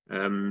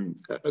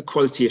a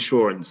quality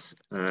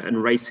assurance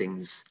and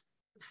ratings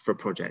for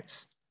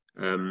projects.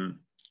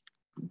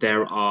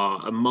 There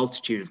are a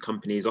multitude of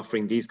companies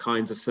offering these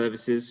kinds of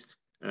services.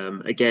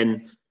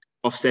 Again,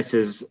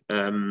 offsetters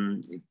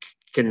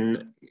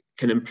can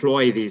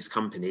employ these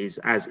companies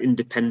as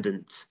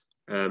independent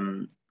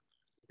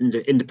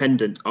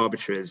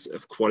arbiters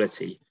of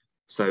quality.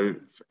 So,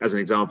 as an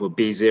example,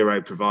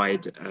 B0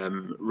 provide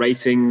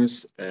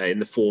ratings in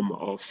the form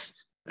of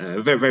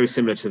very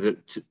similar to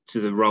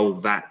the role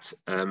that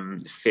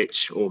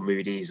Fitch or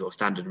Moody's or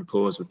Standard &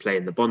 Poor's would play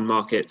in the bond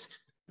market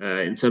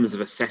in terms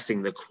of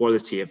assessing the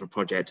quality of a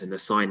project and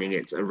assigning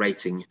it a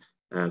rating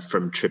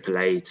from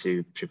AAA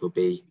to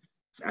BBB,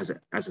 as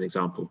an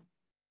example.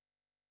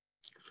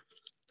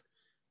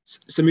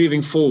 So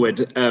moving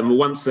forward,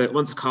 once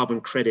a carbon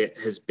credit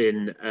has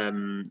been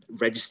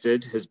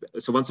registered,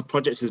 so once a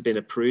project has been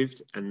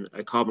approved and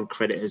a carbon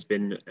credit has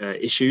been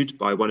issued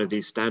by one of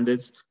these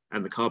standards,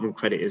 and the carbon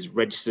credit is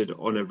registered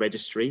on a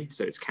registry,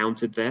 so it's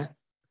counted there,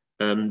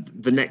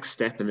 the next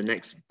step and the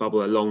next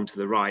bubble along to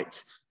the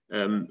right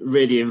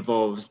really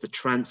involves the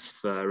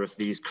transfer of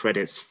these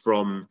credits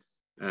from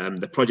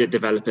the project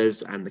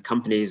developers and the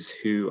companies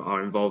who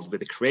are involved with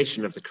the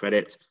creation of the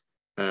credit.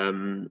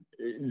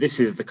 This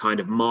is the kind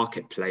of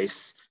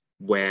marketplace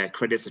where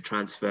credits are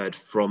transferred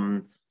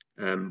from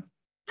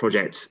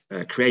project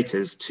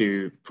creators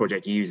to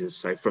project users,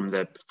 so from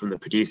the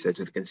producer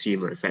to the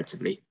consumer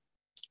effectively.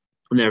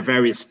 And there are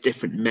various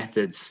different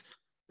methods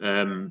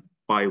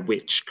by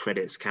which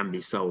credits can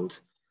be sold.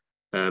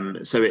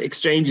 So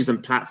exchanges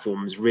and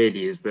platforms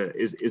really is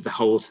the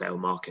wholesale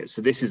market.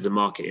 So this is the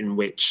market in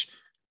which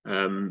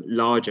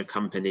larger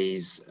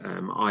companies,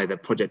 either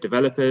project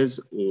developers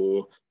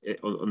or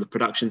on the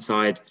production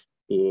side,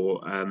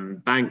 or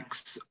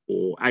banks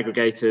or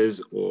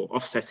aggregators or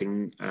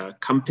offsetting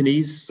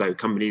companies, so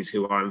companies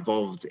who are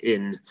involved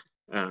in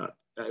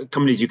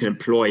companies you can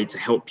employ to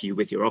help you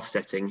with your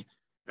offsetting,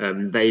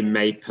 they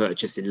may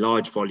purchase in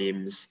large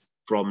volumes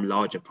from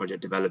larger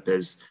project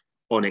developers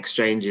on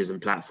exchanges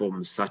and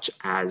platforms such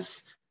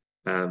as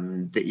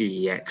the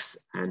EEX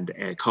and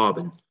Air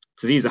Carbon.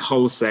 So these are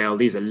wholesale,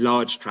 these are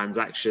large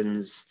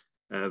transactions,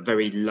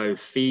 very low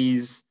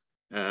fees,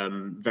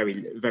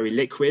 very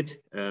liquid,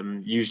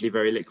 usually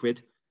very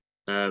liquid.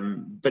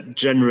 But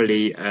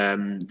generally,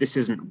 this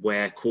isn't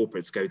where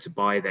corporates go to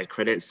buy their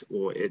credits,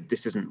 or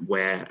this isn't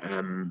where,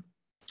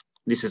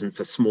 this isn't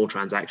for small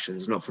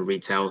transactions, not for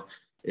retail.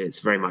 It's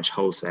very much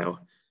wholesale.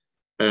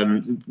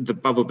 The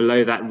bubble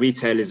below that,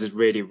 retail, is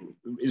really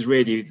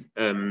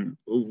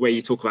where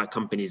you talk about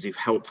companies who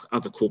help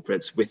other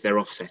corporates with their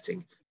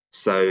offsetting.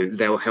 So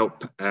they'll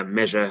help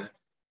measure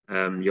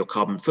your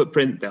carbon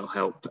footprint. They'll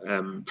help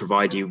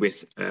provide you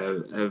with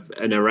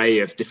an array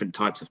of different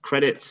types of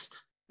credits.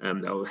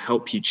 They'll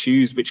help you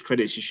choose which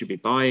credits you should be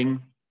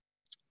buying.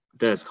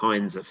 Those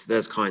kinds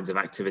of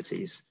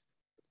activities.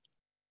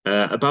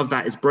 Above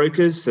that is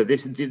brokers. So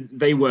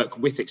they work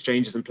with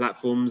exchanges and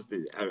platforms.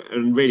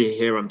 And really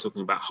here I'm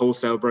talking about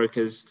wholesale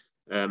brokers,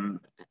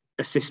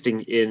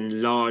 assisting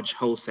in large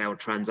wholesale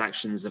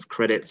transactions of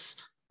credits,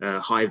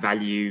 high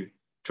value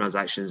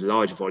transactions,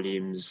 large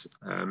volumes,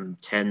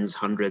 tens,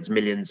 hundreds,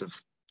 millions of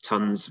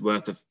tons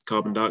worth of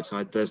carbon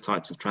dioxide. Those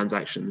types of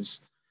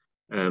transactions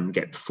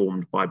get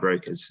performed by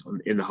brokers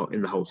in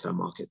the wholesale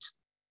market.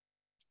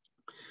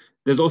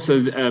 There's also,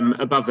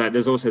 above that,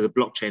 there's also the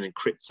blockchain and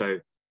crypto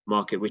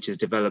market, which has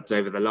developed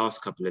over the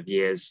last couple of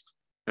years,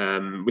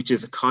 which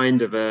is a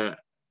kind of a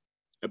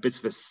bit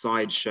of a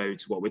sideshow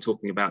to what we're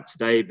talking about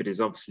today, but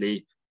is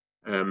obviously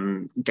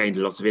gained a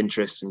lot of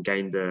interest and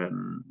gained a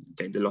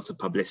lot of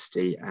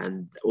publicity,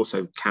 and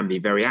also can be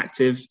very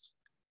active,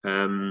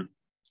 and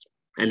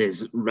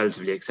is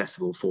relatively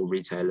accessible for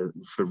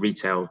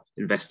retail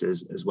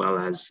investors as well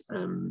as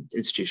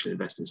institutional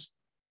investors.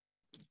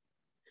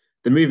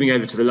 Then moving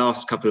over to the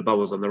last couple of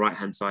bubbles on the right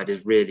hand side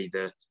is really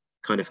the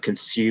kind of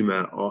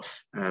consumer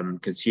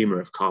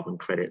of carbon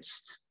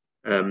credits.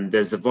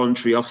 There's the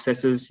voluntary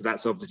offsetters. So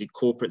that's obviously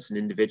corporates and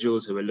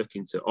individuals who are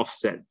looking to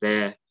offset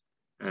their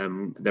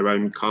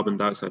own carbon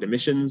dioxide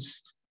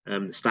emissions.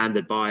 The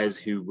standard buyers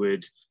who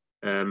would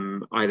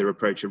either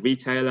approach a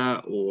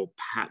retailer, or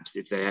perhaps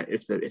if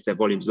their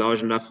volume's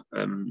large enough,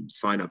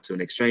 sign up to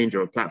an exchange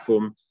or a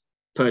platform,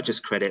 purchase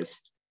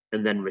credits,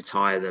 and then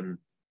retire them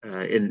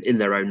in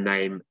their own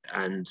name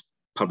and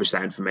publish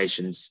that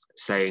information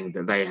saying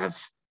that they have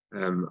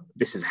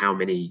this is how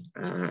many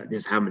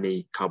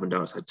carbon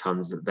dioxide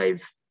tons that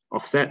they've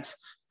offset.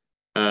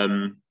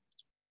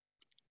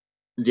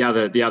 The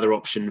other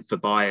option for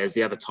buyers,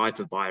 the other type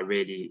of buyer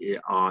really,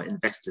 are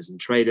investors and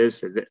traders.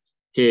 So that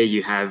here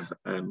you have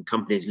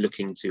companies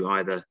looking to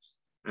either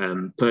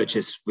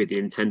purchase with the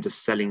intent of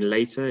selling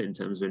later in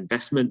terms of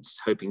investments,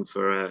 hoping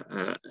for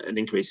an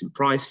increase in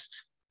price,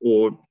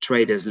 or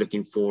traders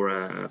looking for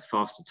a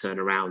faster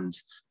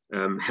turnaround,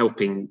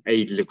 helping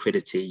aid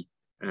liquidity,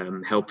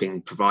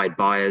 helping provide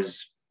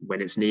buyers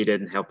when it's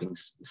needed, and helping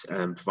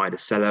provide a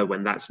seller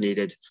when that's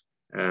needed,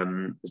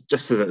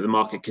 just so that the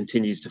market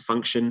continues to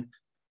function.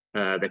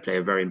 They play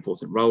a very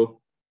important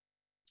role,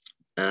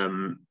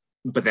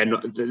 but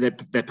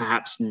they're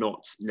perhaps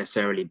not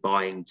necessarily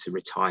buying to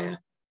retire.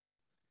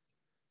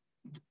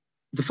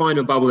 The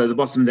final bubble at the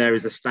bottom there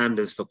is the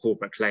standards for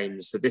corporate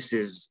claims. So this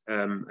is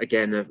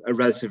again a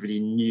relatively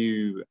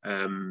new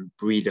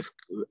breed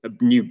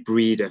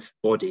of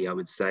body, I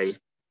would say.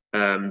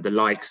 The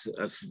likes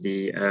of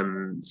the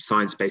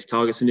Science-Based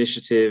Targets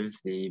Initiative,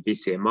 the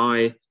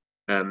VCMI,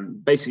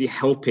 basically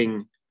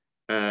helping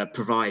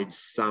provide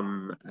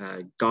some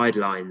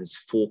guidelines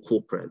for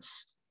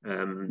corporates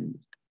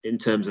in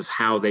terms of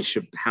how they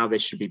should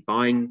be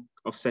buying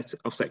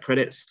offset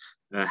credits,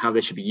 how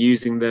they should be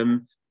using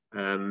them,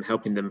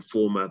 helping them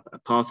form a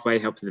pathway,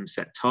 helping them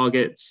set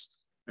targets,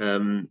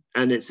 and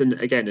it's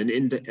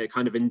a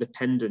kind of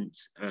independent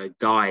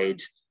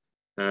guide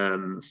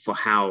for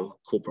how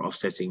corporate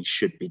offsetting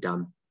should be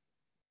done.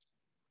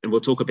 And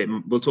we'll talk a bit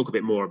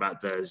more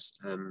about those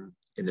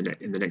in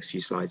the next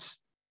few slides.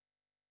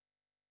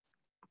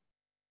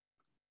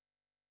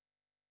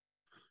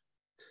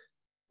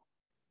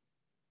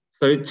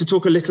 So to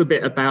talk a little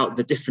bit about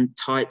the different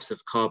types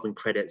of carbon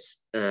credits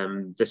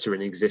that are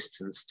in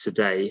existence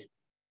today,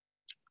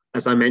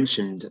 as I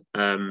mentioned,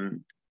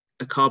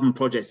 a carbon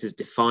project is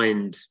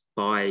defined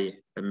by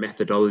a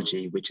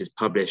methodology which is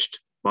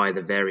published by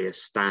the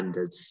various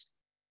standards.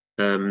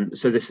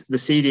 So the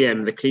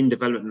CDM, the Clean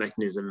Development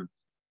Mechanism,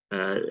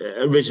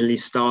 originally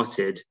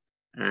started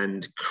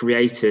and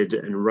created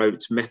and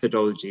wrote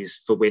methodologies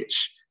for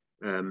which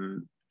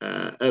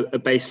a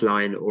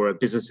baseline or a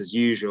business as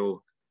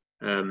usual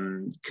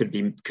could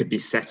be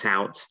set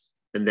out,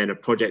 and then a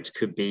project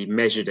could be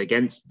measured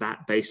against that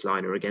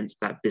baseline or against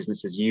that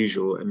business as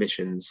usual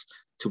emissions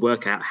to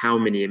work out how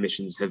many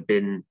emissions have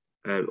been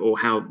or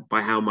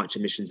by how much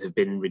emissions have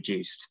been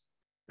reduced.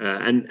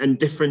 And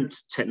different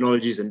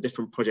technologies and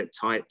different project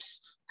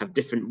types have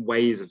different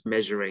ways of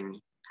measuring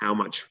how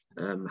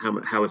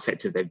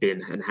effective they've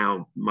been and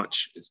how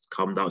much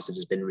carbon dioxide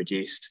has been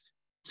reduced.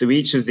 So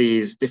each of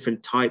these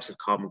different types of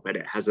carbon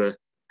credit has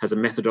a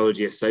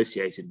methodology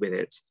associated with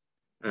it.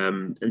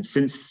 And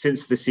since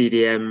the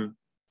CDM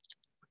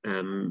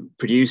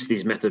produced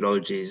these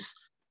methodologies,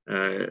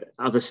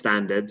 other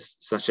standards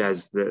such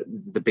as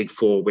the big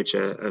four, which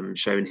are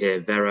shown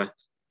here, Verra,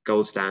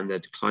 Gold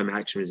Standard, Climate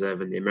Action Reserve,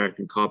 and the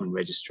American Carbon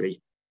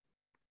Registry,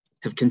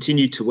 have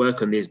continued to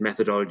work on these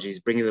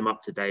methodologies, bringing them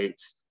up to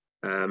date,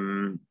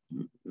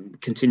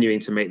 continuing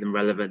to make them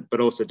relevant,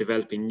 but also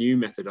developing new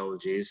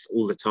methodologies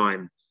all the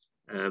time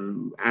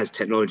as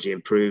technology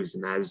improves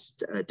and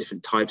as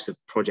different types of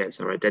projects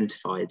are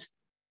identified.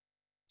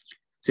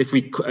 So if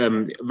we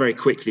very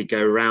quickly go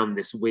around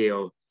this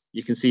wheel,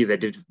 you can see that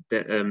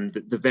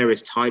the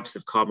various types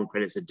of carbon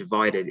credits are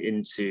divided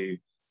into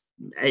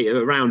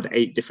around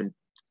 8 different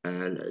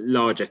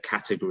larger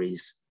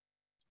categories.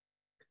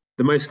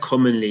 The most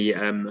commonly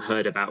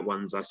heard about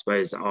ones, I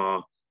suppose,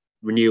 are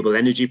renewable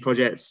energy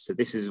projects. So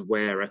this is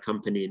where a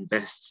company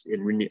invests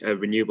in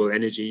renewable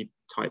energy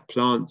type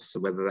plants, so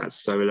whether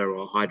that's solar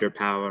or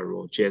hydropower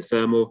or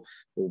geothermal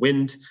or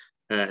wind.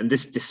 And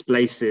this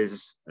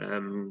displaces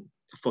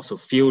fossil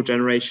fuel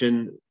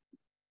generation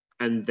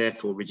and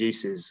therefore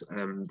reduces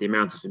the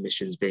amount of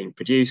emissions being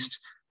produced.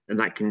 And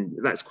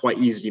that's quite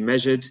easily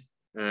measured.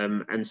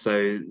 And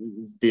so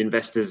the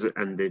investors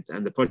and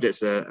the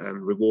projects are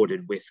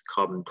rewarded with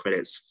carbon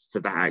credits for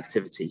that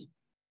activity.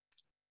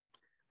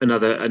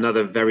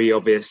 Another very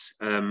obvious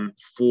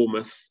form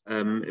of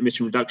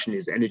emission reduction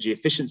is energy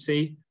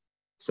efficiency.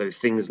 So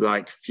things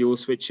like fuel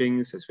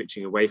switching, so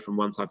switching away from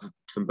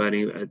from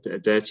burning a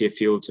dirtier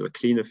fuel to a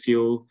cleaner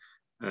fuel.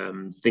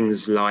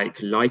 Things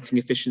like lighting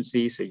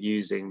efficiency, so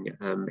using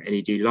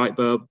LED light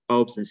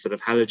bulbs instead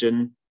of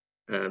halogen,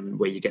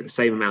 where you get the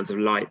same amount of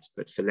light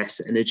but for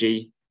less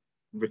energy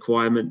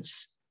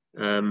requirements.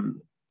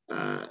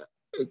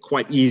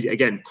 Quite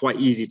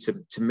easy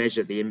to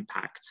measure the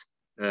impact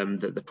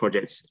that the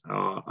projects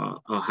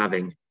are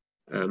having,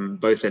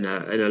 both in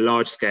a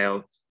large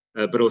scale,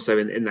 but also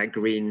in that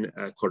green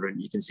quadrant.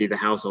 You can see the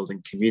household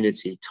and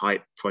community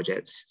type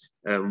projects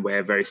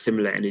where very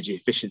similar energy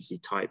efficiency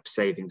type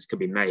savings can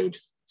be made.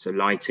 So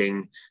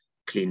lighting,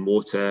 clean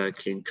water,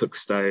 clean cook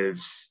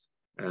stoves,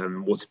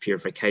 water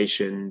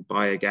purification,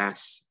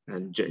 biogas,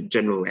 and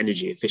general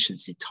energy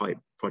efficiency type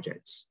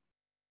projects.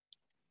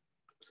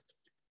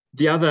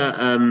 The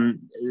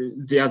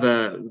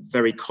other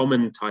very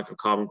common type of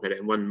carbon credit,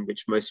 and one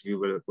which most of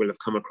you will have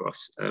come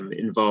across,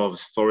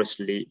 involves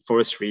forestry,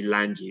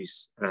 land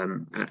use,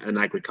 and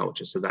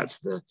agriculture. So that's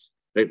the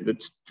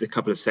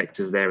couple of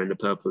sectors there in the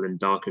purple and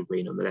darker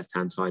green on the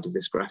left-hand side of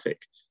this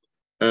graphic.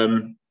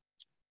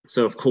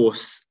 So of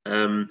course,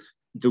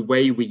 the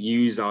way we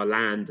use our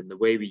land and the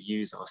way we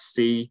use our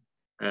sea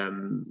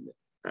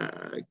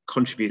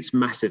contributes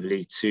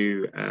massively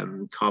to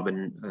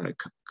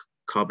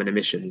carbon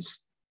emissions.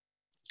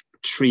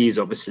 Trees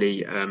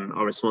obviously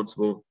are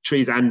responsible,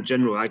 trees and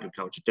general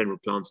agriculture, general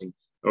planting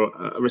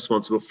are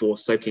responsible for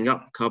soaking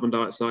up carbon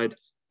dioxide.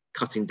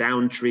 Cutting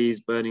down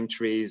trees, burning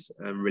trees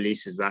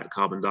releases that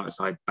carbon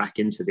dioxide back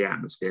into the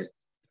atmosphere.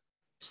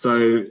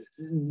 So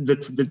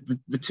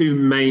the two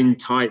main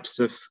types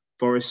of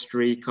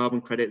forestry carbon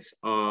credits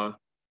are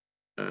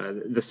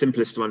the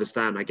simplest to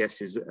understand, I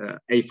guess, is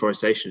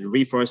afforestation and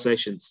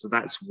reforestation. So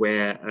that's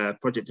where a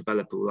project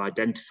developer will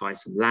identify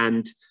some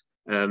land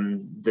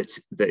that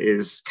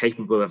is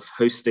capable of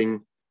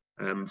hosting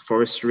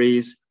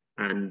forestries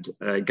and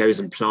goes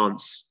and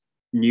plants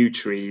new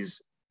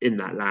trees in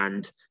that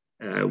land,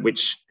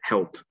 which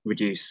help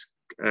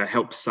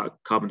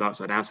suck carbon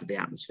dioxide out of the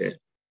atmosphere.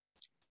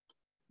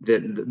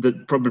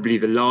 Probably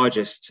the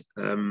largest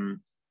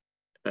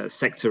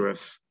sector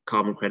of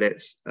carbon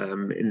credits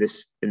in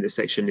this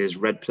section is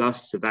REDD+.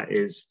 So that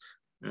is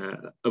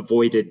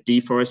avoided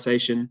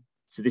deforestation.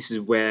 So this is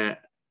where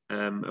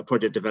a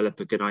project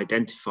developer can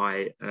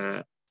identify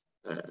a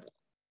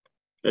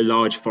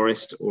large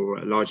forest or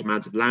a large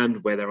amount of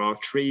land where there are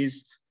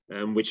trees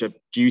which are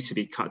due to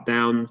be cut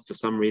down for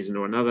some reason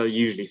or another,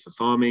 usually for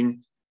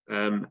farming.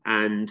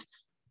 And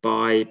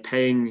by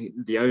paying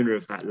the owner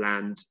of that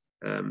land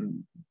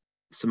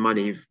some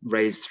money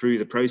raised through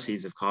the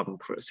proceeds of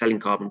selling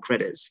carbon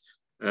credits,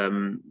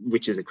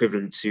 which is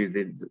equivalent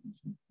to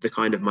the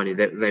kind of money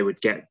that they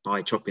would get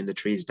by chopping the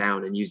trees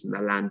down and using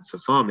that land for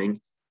farming,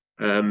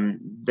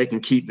 they can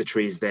keep the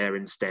trees there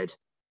instead.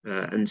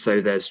 And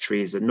so there's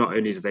trees, and not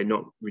only do they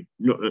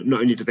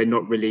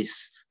not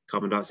release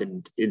carbon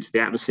dioxide into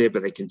the atmosphere,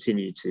 but they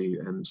continue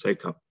to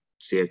soak up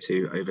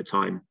CO2 over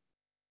time.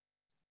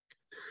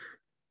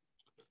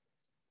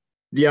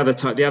 The other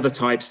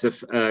types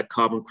of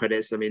carbon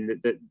credits, I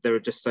mean, there are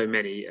just so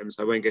many,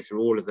 so I won't go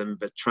through all of them,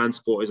 but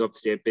transport is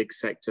obviously a big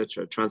sector.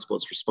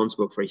 Transport's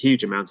responsible for a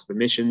huge amount of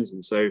emissions,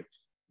 and so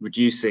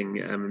reducing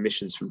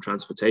emissions from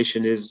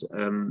transportation is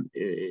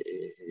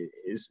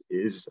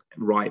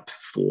ripe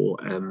for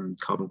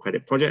carbon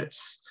credit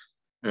projects.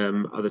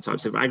 Other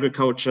types of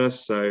agriculture,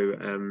 so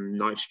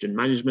nitrogen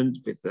management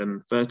with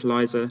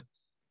fertilizer.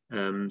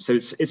 So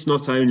it's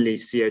not only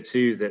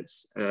CO2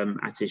 that's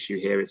at issue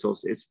here,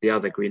 it's the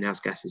other greenhouse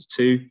gases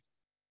too.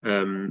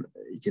 You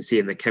can see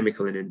in the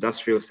chemical and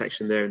industrial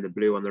section there in the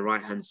blue on the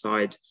right hand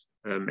side,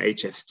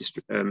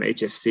 HFC,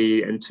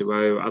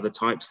 N2O, other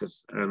types of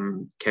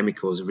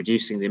chemicals,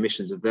 reducing the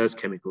emissions of those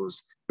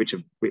chemicals, which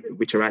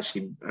are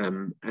actually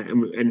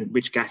and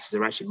which gases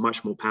are actually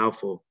much more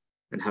powerful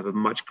and have a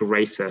much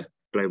greater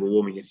global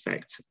warming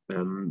effect,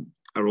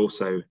 are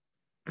also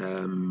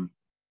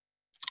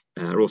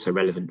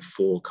relevant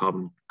for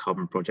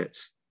carbon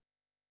projects.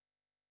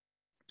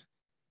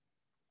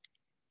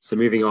 So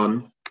moving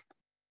on,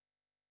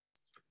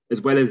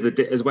 as well as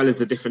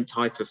the different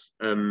type of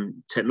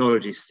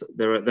technologies,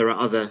 there are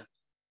other,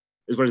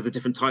 as well as the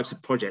different types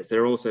of projects,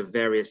 there are also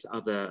various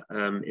other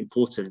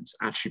important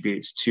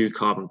attributes to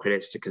carbon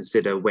credits to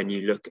consider when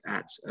you look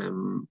at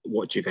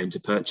what you're going to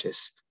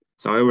purchase.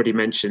 So I already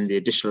mentioned the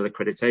additional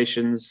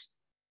accreditations.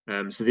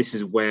 So this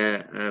is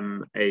where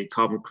a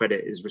carbon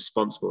credit is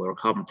responsible, or a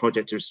carbon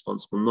project is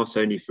responsible, not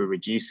only for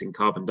reducing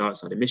carbon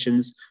dioxide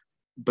emissions,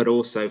 but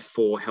also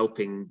for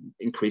helping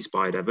increase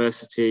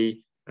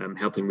biodiversity,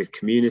 helping with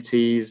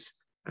communities,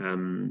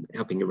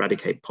 helping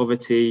eradicate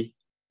poverty,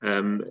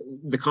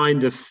 the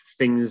kind of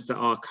things that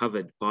are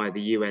covered by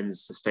the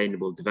UN's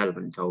Sustainable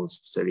Development Goals,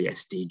 so the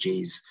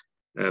SDGs,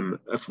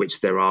 of which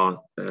there are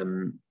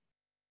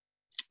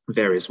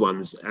various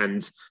ones.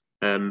 And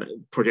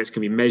projects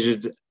can be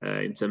measured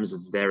in terms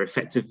of their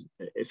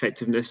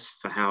effectiveness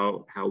for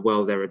how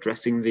well they're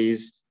addressing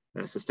these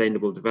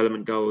sustainable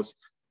development goals,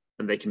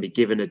 and they can be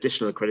given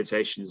additional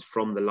accreditations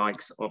from the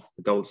likes of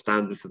the gold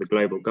standard for the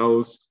global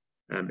goals.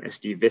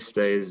 SD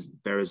Vista is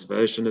Vera's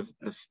version of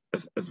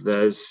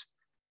those.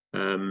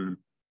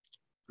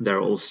 There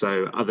are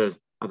also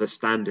other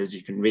standards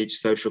you can reach,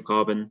 social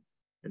carbon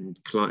and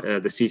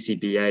the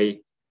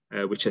CCBA,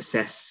 which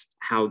assess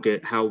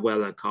how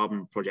well a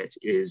carbon project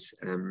is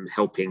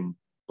helping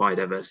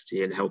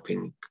biodiversity and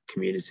helping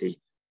community.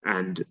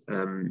 And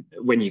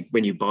when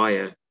you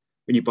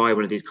buy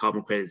one of these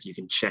carbon credits, you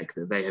can check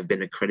that they have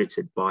been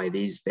accredited by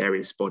these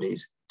various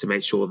bodies to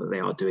make sure that they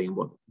are doing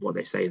what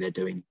they say they're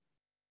doing.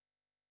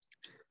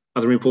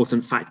 Other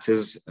important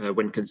factors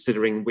when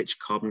considering which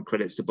carbon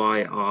credits to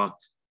buy are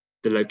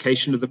the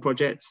location of the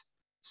project.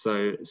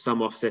 So some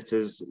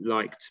offsetters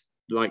like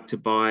to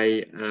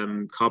buy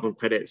carbon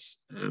credits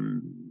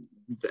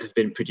that have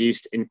been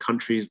produced in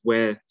countries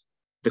where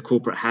the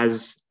corporate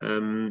has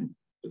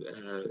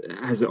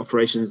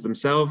operations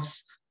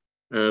themselves,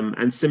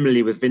 and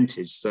similarly with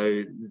vintage.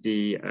 So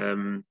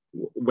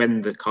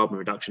when the carbon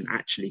reduction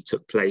actually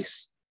took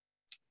place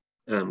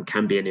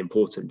can be an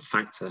important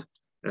factor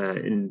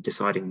in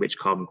deciding which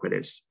carbon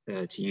credits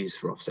to use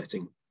for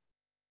offsetting.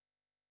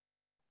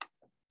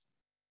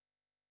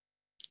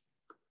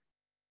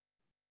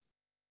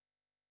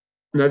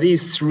 Now,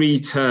 these three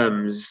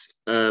terms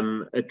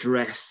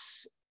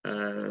address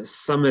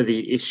some of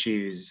the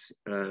issues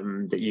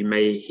that you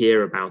may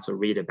hear about or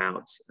read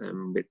about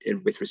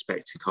with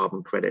respect to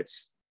carbon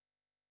credits.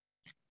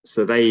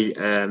 So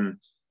they're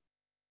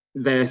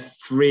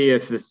three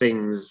of the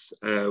things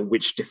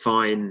which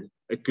define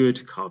a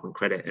good carbon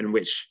credit, and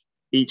which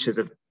each of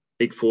the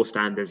big four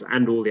standards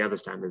and all the other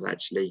standards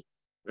actually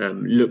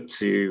look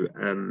to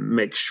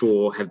make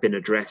sure have been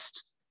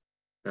addressed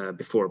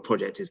before a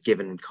project is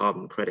given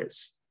carbon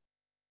credits.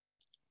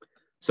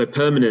 So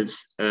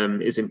permanence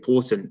is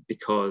important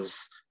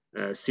because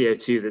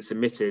CO2 that's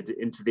emitted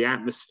into the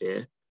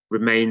atmosphere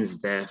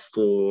remains there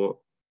for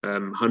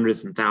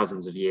hundreds and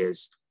thousands of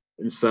years.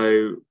 And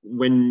so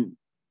when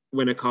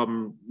a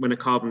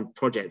carbon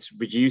project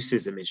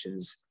reduces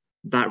emissions,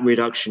 that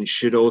reduction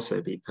should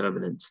also be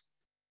permanent.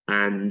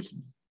 And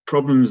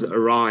problems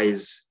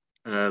arise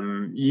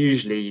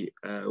usually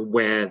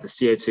where the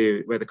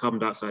CO2, where the carbon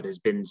dioxide has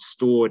been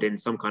stored in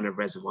some kind of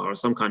reservoir or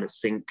some kind of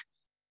sink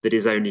that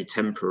is only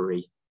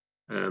temporary.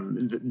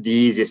 The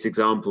easiest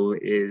example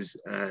is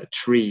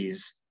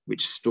trees,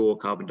 which store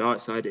carbon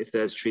dioxide. If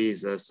those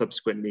trees are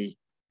subsequently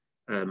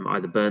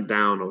either burnt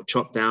down or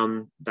chopped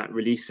down, that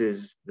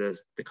releases the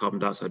carbon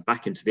dioxide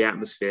back into the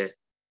atmosphere.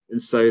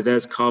 And so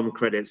there's carbon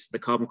credits, the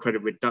carbon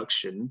credit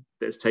reduction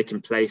that's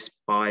taken place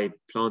by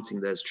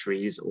planting those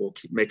trees or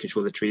making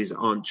sure the trees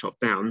aren't chopped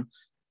down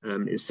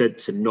is said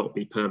to not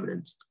be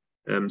permanent.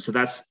 So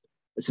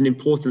it's an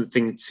important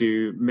thing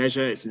to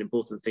measure. It's an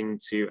important thing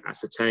to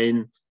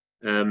ascertain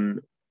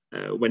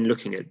when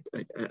looking at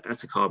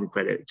a carbon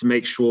credit, to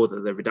make sure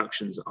that the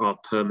reductions are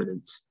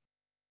permanent.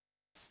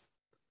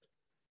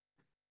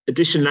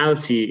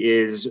 Additionality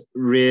is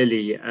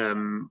really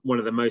one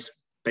of the most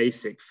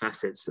basic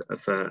facets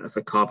of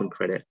a carbon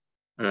credit.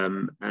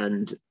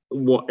 And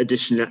what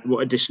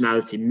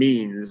additionality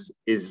means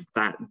is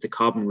that the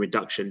carbon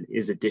reduction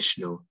is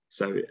additional.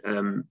 So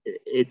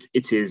it's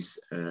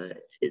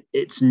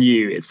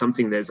new. It's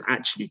something that's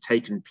actually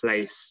taken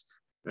place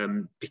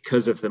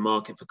because of the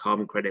market for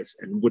carbon credits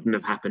and wouldn't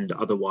have happened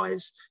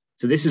otherwise.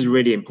 So this is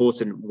really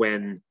important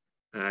when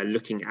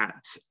looking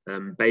at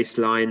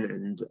baseline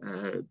and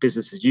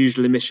business as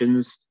usual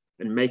emissions,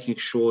 and making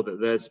sure that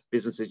those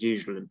business as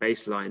usual and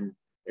baseline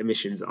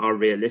emissions are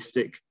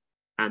realistic,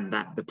 and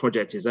that the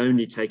project is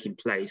only taking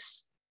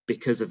place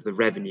because of the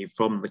revenue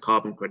from the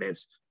carbon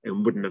credits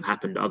and wouldn't have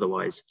happened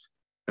otherwise.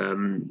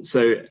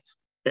 So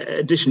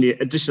additionally,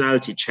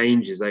 additionality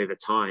changes over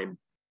time.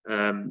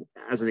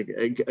 As a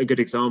good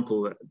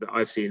example that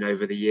I've seen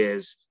over the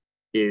years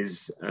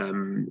is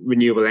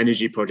renewable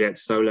energy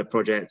projects, solar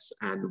projects,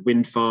 and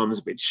wind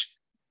farms, which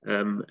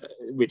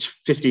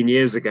 15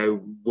 years ago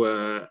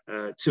were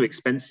too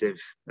expensive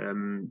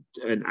and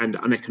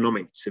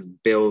uneconomic to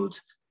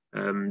build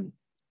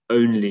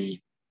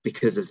only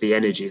because of the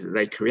energy that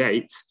they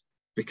create,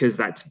 because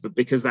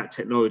that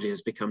technology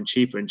has become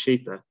cheaper and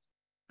cheaper,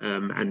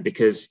 and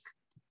because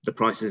the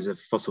prices of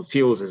fossil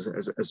fuels,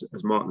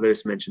 as Mark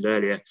Lewis mentioned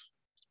earlier,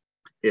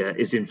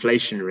 is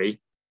inflationary,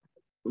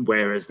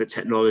 whereas the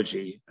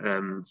technology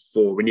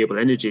for renewable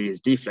energy is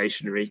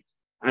deflationary.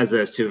 As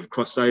those two have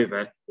crossed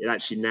over, it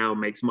actually now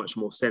makes much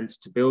more sense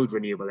to build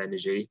renewable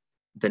energy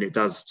than it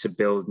does to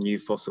build new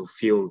fossil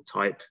fuel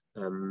type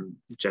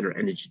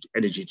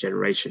energy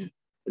generation.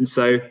 And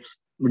so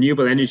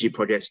renewable energy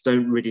projects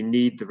don't really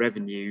need the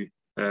revenue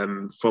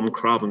from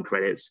carbon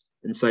credits.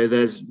 And so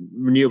those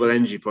renewable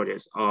energy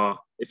projects are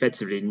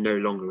effectively no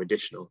longer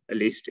additional, at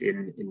least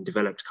in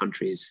developed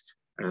countries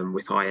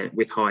with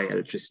high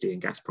electricity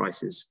and gas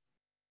prices.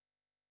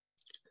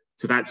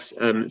 So that's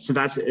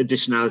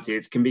additionality.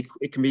 It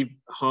can be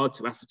hard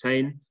to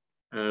ascertain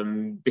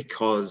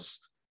because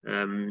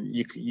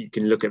you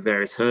can look at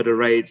various hurdle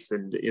rates,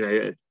 and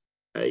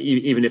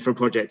even if a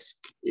project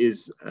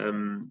is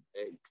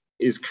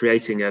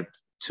creating a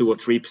 2 or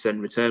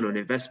 3% return on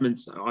investment,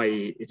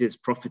 i.e., it is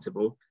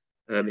profitable,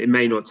 it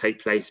may not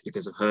take place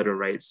because of hurdle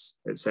rates,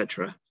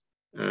 etc.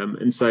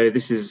 And so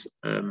this is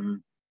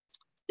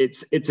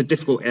it's a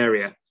difficult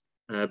area,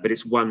 but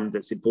it's one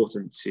that's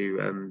important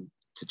to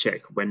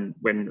check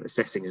when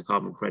assessing a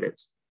carbon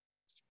credit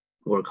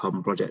or a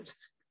carbon project.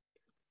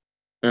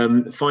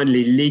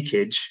 Finally,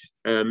 leakage.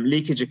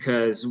 Leakage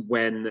occurs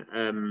when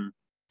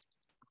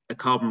a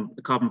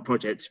carbon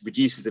project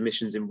reduces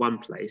emissions in one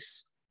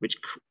place, which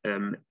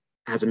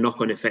has a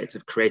knock-on effect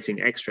of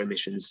creating extra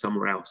emissions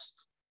somewhere else.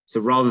 So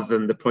rather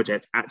than the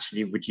project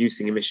actually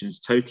reducing emissions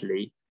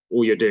totally,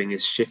 all you're doing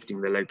is shifting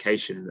the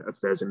location of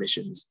those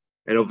emissions.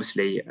 And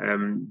obviously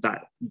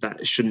that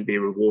shouldn't be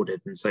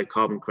rewarded. And so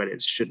carbon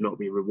credits should not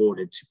be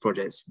rewarded to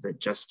projects that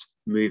just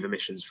move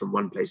emissions from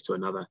one place to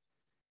another.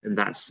 And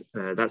that's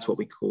what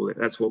we call it.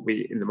 That's what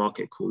we in the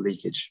market call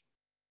leakage.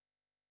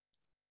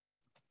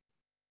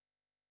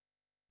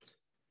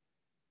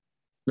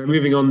 Now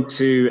moving on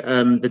to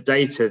the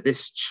data,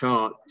 this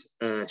chart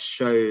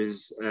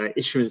shows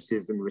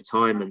issuances and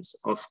retirements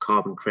of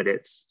carbon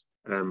credits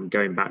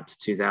going back to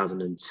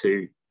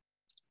 2002.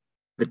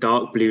 The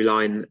dark blue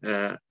line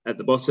at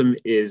the bottom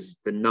is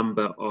the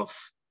number of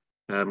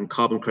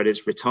carbon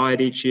credits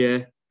retired each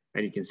year.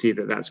 And you can see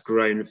that that's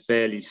grown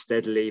fairly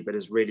steadily, but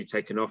has really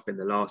taken off in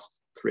the last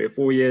 3 or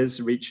 4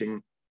 years,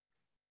 reaching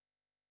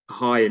a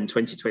high in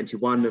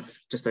 2021 of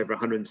just over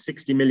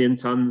 160 million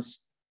tons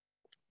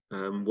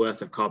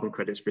worth of carbon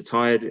credits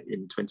retired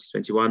in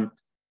 2021.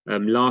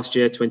 Last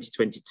year,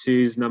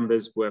 2022's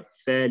numbers were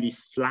fairly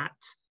flat.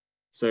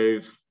 So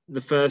the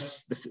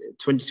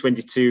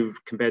 2022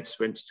 compared to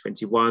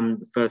 2021,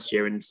 the first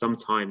year in some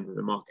time that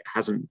the market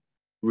hasn't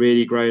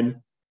really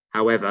grown.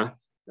 However,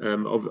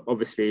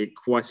 obviously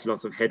quite a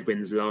lot of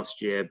headwinds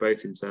last year,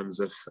 both in terms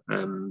of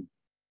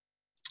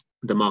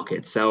the market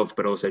itself,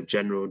 but also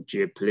general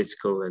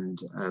geopolitical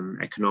and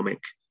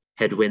economic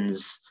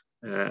headwinds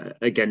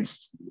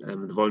against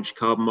the voluntary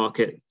carbon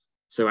market.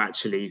 So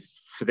actually,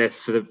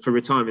 for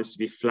retirements to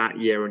be flat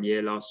year on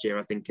year last year,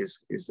 I think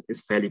is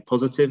fairly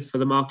positive for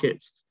the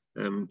market,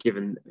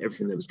 given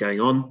everything that was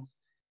going on.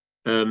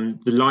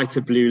 The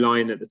lighter blue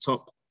line at the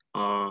top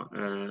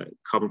are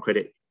carbon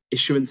credit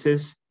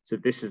issuances. So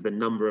this is the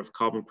number of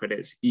carbon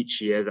credits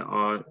each year that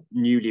are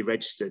newly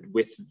registered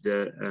with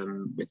the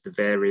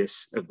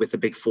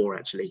big four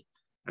actually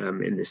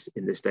in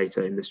this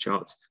data in this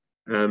chart.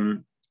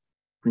 And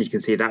you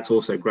can see that's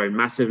also grown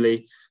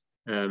massively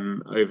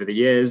over the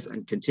years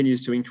and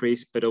continues to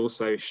increase, but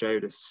also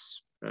showed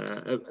us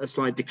a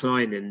slight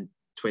decline in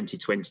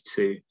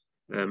 2022.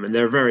 And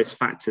there are various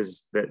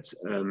factors that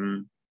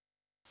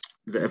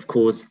have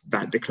caused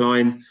that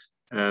decline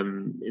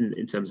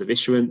in terms of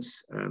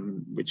issuance,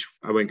 which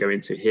I won't go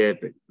into here,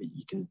 but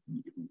you can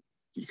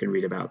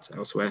read about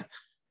elsewhere.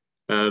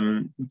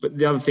 But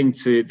the other thing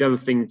to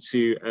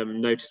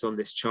notice on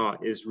this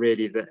chart is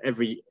really that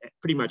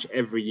pretty much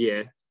every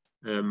year,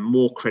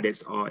 more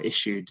credits are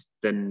issued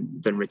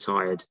than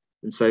retired.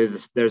 And so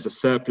there's a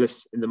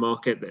surplus in the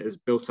market that has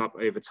built up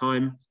over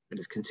time and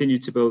has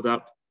continued to build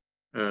up.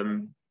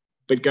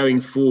 But going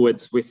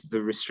forwards with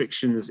the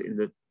restrictions in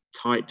the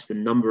types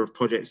and number of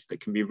projects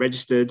that can be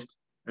registered,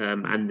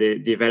 and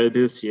the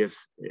availability of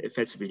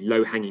effectively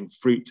low-hanging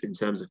fruit in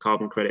terms of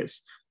carbon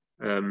credits,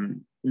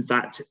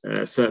 that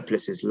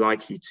surplus is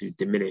likely to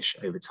diminish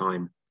over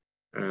time.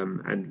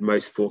 And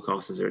most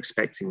forecasters are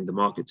expecting the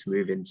market to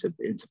move into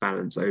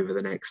balance over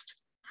the next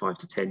 5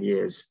 to 10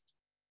 years.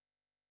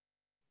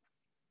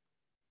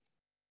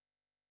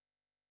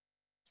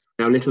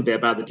 Now, a little bit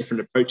about the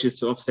different approaches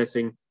to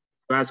offsetting.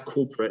 So as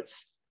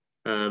corporates,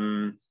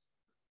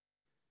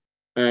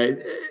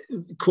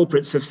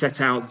 corporates have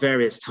set out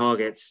various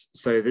targets.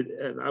 So that,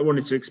 I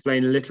wanted to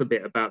explain a little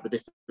bit about the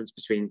difference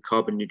between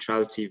carbon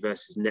neutrality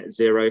versus net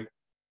zero.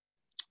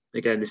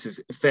 Again, this is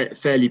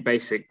fairly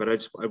basic, but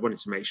I wanted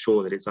to make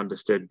sure that it's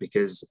understood,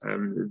 because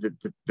the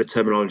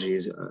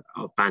terminologies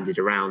are bandied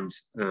around,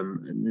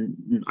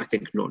 and I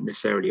think not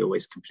necessarily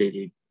always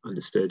completely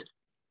understood.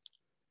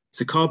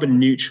 So carbon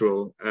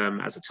neutral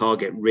as a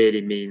target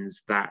really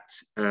means that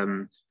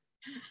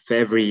for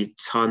every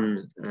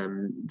ton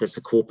that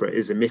a corporate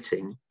is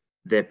emitting,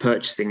 they're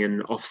purchasing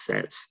an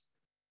offset,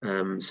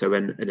 so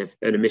an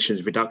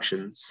emissions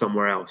reduction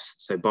somewhere else.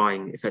 So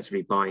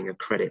effectively buying a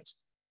credit.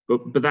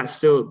 But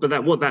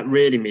what that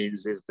really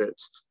means is that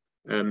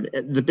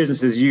the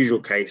business as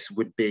usual case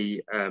would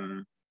be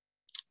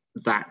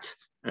that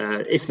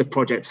if the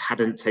project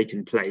hadn't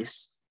taken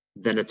place,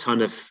 then a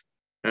ton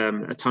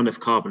of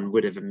carbon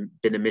would have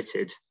been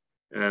emitted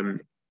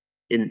in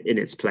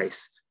its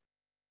place.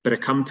 But a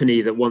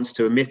company that wants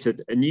to emit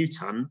a new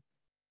ton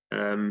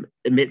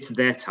emits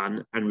their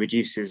ton and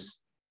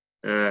reduces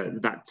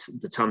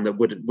the ton that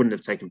wouldn't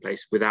have taken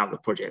place without the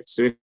project.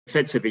 So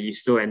effectively, you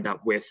still end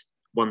up with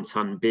 1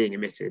 ton being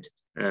emitted.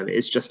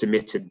 It's just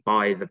emitted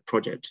by the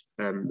project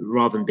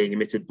rather than being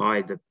emitted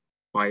by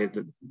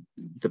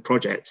the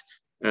project.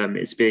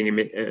 It's being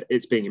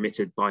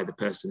emitted by the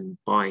person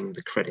buying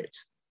the credit.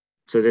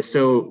 So there's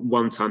still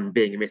 1 ton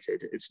being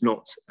emitted. It's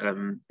not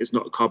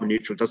carbon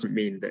neutral. It doesn't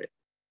mean that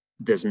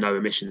there's no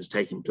emissions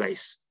taking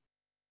place.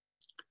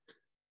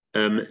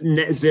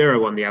 Net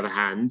zero, on the other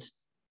hand,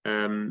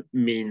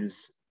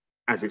 means,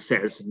 as it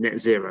says, net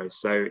zero.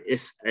 So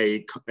if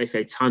a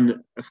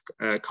ton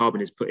of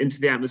carbon is put into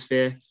the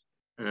atmosphere,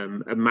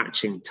 a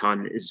matching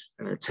ton is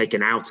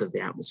taken out of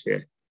the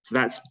atmosphere. So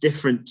that's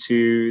different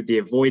to the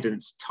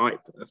avoidance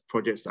type of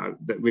projects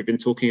that we've been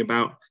talking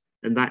about,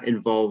 and that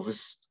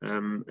involves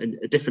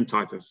a different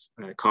type of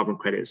carbon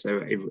credit, so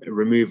a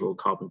removal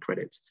carbon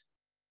credit.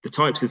 The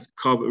types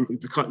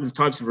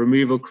of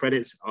removal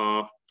credits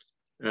are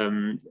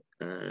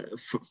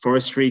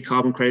forestry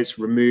carbon credits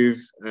remove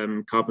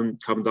carbon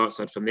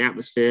dioxide from the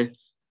atmosphere.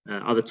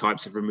 Other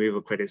types of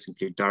removal credits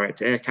include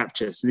direct air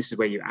capture. So this is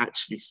where you're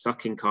actually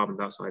sucking carbon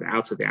dioxide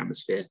out of the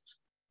atmosphere,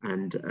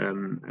 and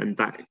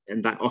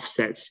that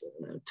offsets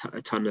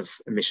a ton of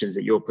emissions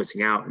that you're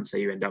putting out, and so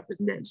you end up with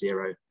net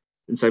zero.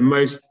 And so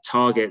most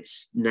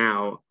targets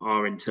now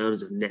are in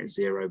terms of net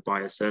zero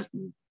by a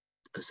certain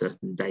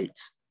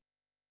date.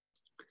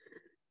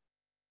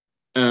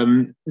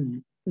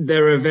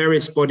 There are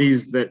various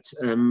bodies that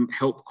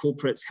help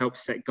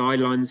set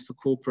guidelines for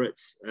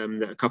corporates.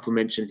 That a couple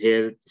mentioned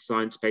here: the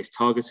Science-Based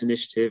Targets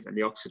Initiative and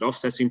the Oxford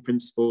Offsetting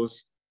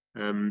Principles.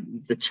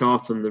 The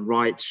chart on the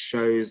right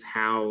shows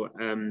how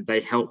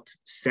they help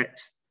set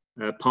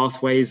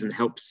pathways and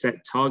help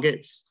set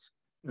targets.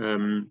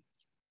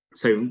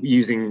 So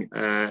using,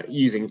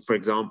 for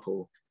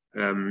example,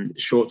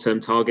 short-term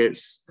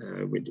targets.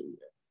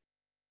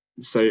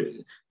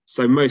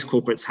 So most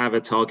corporates have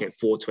a target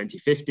for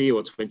 2050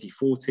 or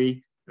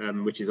 2040,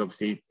 which is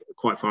obviously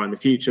quite far in the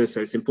future. So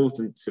it's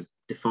important to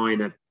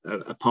define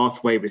a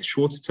pathway with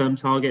shorter term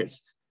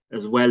targets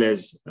as well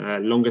as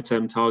longer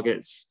term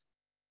targets.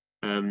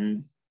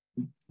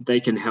 They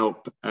can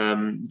help,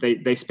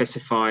 they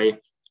specify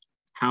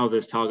how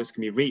those targets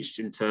can be reached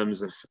in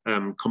terms of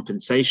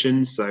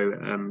compensation.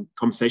 So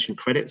compensation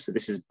credits, so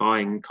this is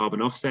buying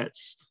carbon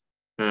offsets,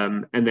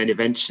 and then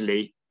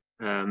eventually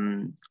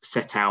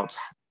set out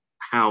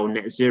how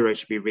net zero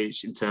should be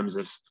reached in terms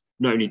of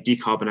not only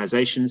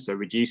decarbonisation, so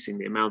reducing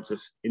the amount of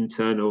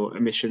internal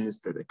emissions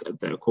that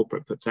a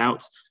corporate puts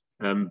out,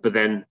 but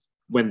then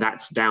when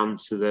that's down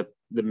to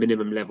the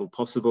minimum level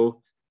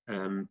possible,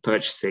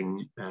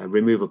 purchasing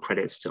removal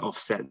credits to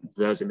offset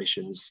those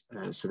emissions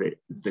so that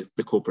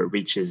the corporate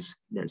reaches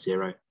net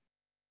zero.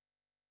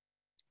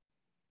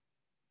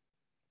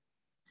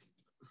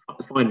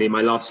 Finally,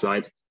 my last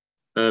slide.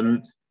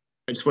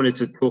 I just wanted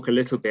to talk a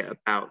little bit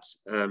about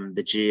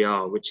the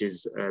GER, which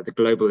is the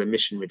Global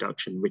Emission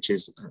Reduction, which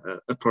is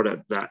a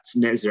product that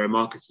Net Zero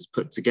Markets has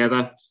put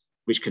together,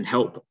 which can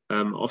help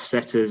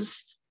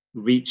offsetters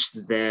reach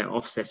their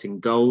offsetting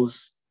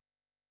goals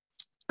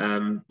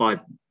by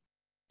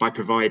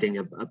providing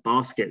a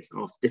basket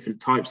of different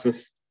types of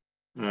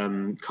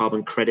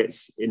carbon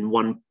credits in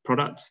one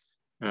product.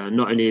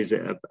 Not only is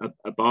it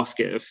a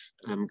basket of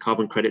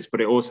carbon credits,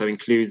 but it also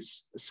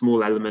includes a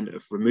small element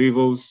of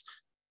removals.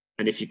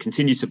 And if you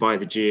continue to buy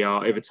the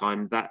GER over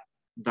time, that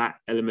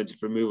element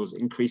of removals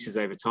increases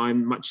over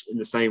time, much in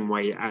the same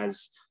way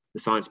as the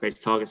Science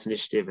Based Targets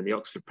Initiative and the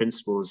Oxford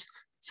Principles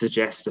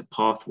suggest a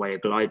pathway, a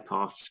glide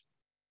path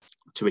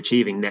to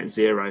achieving net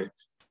zero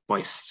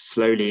by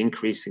slowly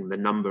increasing the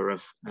number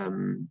of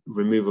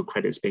removal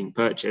credits being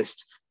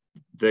purchased.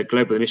 The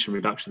global emission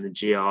reduction, the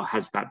GR,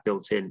 has that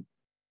built in,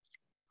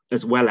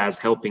 as well as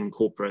helping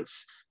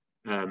corporates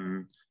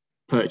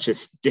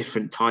purchase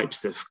different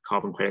types of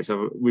carbon credits.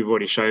 So we've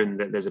already shown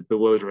that there's a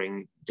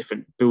bewildering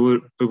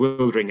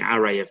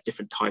array of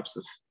different types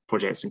of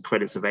projects and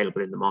credits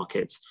available in the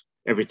markets,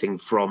 everything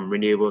from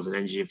renewables and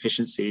energy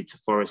efficiency to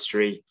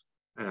forestry,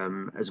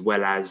 as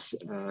well as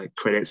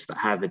credits that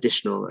have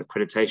additional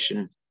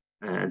accreditation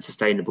and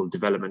sustainable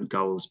development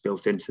goals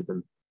built into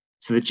them.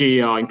 So the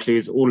GER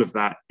includes all of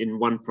that in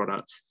one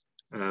product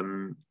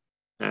and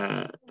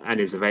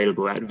is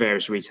available at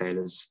various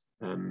retailers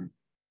and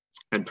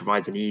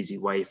provides an easy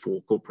way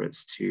for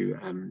corporates to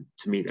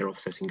meet their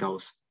offsetting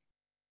goals.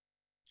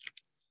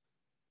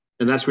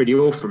 And that's really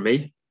all from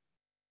me.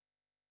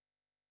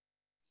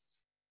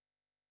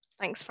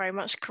 Thanks very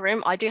much,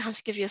 Karim. I do have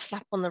to give you a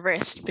slap on the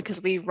wrist because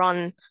we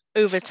run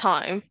over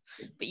time,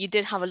 but you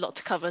did have a lot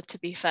to cover, to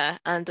be fair,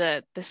 and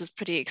this is a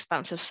pretty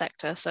expansive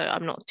sector, so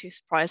I'm not too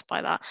surprised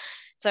by that.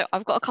 So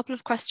I've got a couple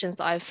of questions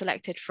that I've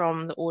selected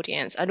from the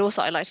audience, and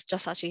also I'd like to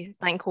just actually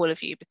thank all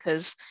of you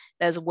because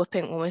there's a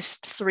whopping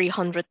almost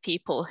 300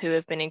 people who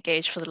have been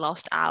engaged for the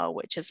last hour,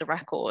 which is a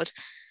record,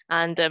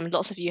 and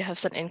lots of you have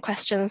sent in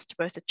questions to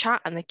both the chat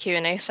and the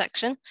Q&A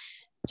section.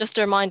 Just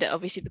a reminder,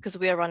 obviously, because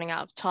we are running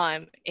out of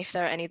time, if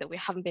there are any that we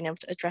haven't been able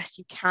to address,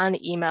 you can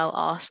email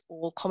us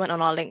or comment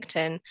on our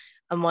LinkedIn,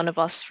 and one of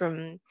us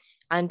from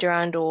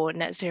Andurand or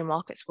Net Zero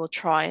Markets will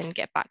try and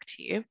get back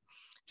to you.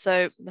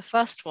 So the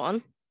first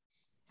one,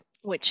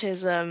 which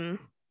is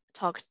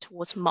targeted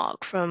towards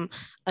Mark from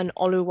an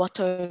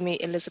Oluwatomi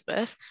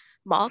Elizabeth.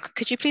 Mark,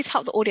 could you please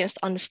help the audience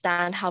to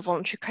understand how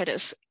voluntary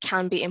credits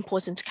can be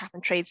imported into cap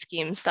and trade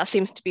schemes? That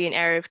seems to be an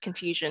area of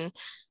confusion.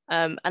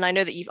 And I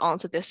know that you've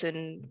answered this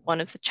in one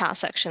of the chat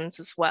sections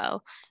as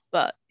well,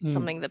 but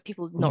something that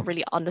people not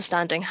really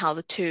understanding how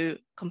the two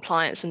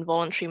compliance and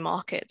voluntary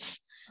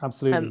markets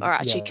absolutely are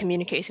actually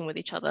communicating with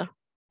each other.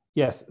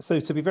 Yes, so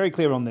to be very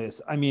clear on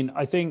this, I mean,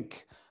 I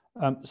think,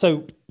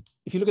 so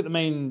if you look at the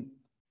main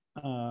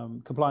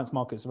compliance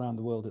markets around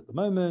the world at the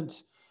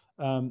moment,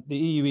 the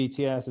EU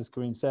ETS, as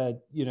Karim said,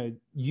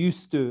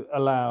 used to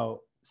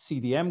allow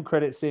CDM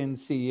credits in,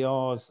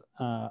 CERs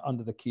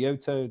under the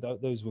Kyoto.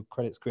 Those were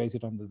credits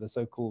created under the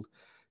so-called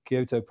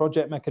Kyoto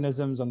project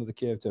mechanisms under the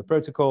Kyoto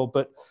Protocol.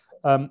 But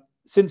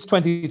since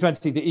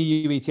 2020, the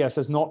EU ETS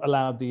has not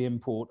allowed the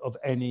import of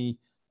any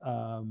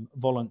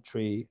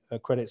voluntary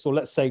credits, or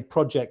let's say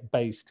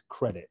project-based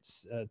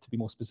credits, to be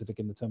more specific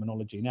in the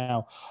terminology.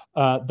 Now,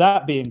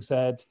 that being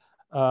said,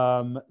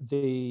 going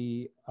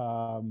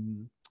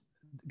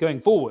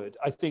forward,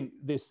 I think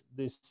this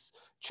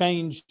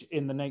change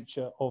in the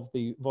nature of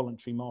the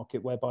voluntary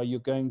market, whereby you're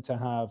going to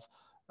have,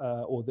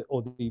 or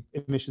the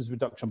emissions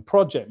reduction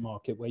project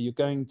market, where you're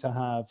going to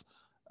have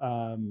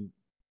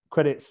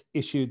credits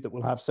issued that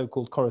will have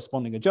so-called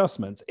corresponding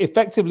adjustments.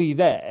 Effectively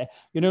there,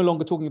 you're no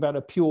longer talking about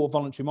a pure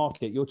voluntary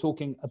market. You're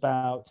talking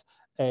about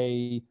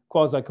a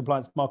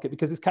quasi-compliance market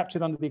because it's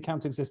captured under the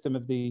accounting system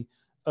of the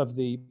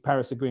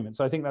Paris Agreement.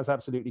 So I think that's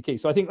absolutely key.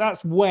 So I think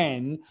that's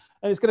when,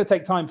 and it's going to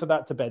take time for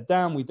that to bed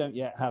down. We don't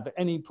yet have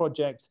any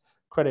project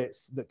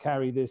credits that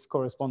carry this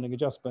corresponding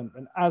adjustment.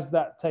 And as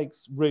that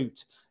takes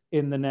root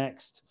in the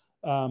next,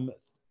 I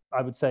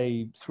would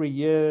say 3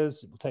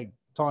 years, it will take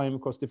time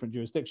across different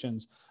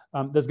jurisdictions,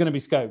 there's going to be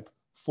scope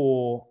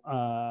for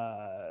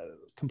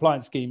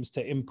compliance schemes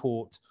to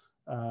import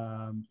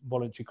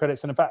voluntary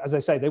credits. And in fact, as I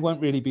say, they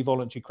won't really be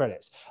voluntary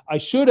credits. I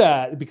should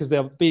add, because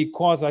they'll be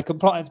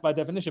quasi-compliance by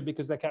definition,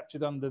 because they're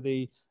captured under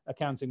the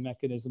accounting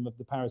mechanism of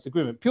the Paris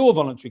Agreement. Pure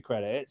voluntary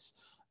credits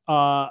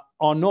are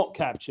not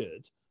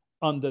captured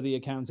under the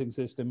accounting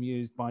system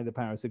used by the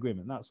Paris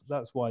Agreement.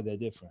 That's why they're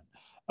different.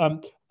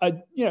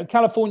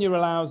 California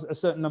allows a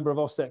certain number of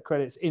offset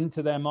credits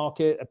into their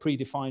market, a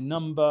predefined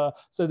number,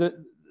 so that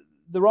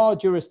there are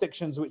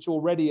jurisdictions which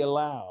already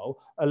allow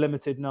a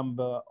limited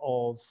number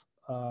of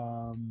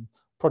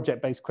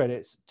project-based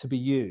credits to be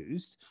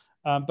used.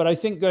 But I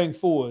think going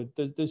forward,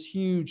 there's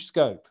huge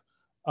scope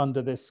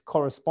under this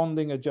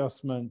corresponding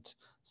adjustment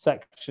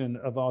section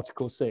of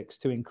Article 6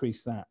 to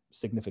increase that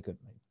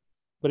significantly.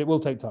 But it will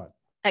take time.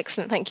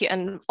 Excellent, thank you.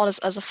 And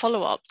as a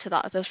follow-up to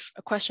that, there's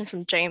a question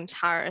from James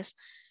Harris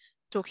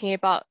talking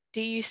about,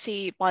 do you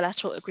see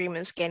bilateral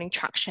agreements gaining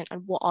traction,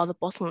 and what are the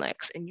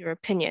bottlenecks in your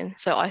opinion?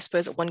 So I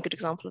suppose that one good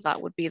example of that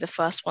would be the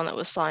first one that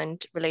was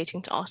signed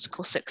relating to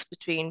Article 6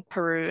 between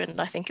Peru and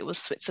I think it was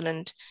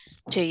Switzerland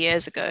 2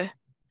 years ago.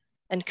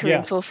 And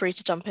Karim, feel free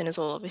to jump in as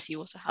well. Obviously, you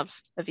also have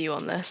a view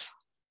on this.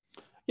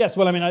 Yes,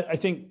 well, I mean, I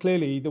think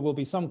clearly there will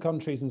be some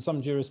countries and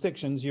some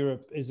jurisdictions,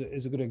 Europe is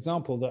a good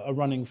example, that are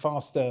running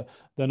faster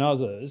than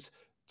others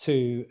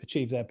to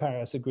achieve their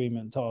Paris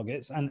Agreement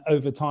targets. And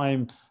over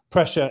time,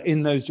 pressure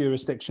in those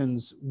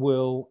jurisdictions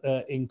will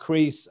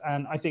increase.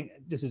 And I think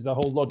this is the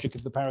whole logic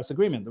of the Paris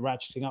Agreement. The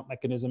ratcheting up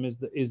mechanism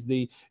is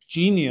the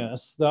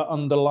genius that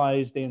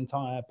underlies the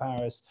entire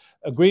Paris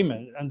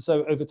Agreement. And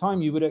so over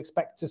time, you would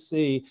expect to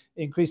see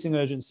increasing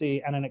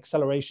urgency and an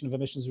acceleration of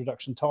emissions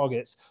reduction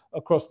targets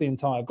across the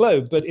entire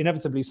globe. But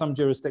inevitably, some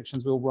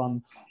jurisdictions will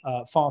run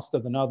faster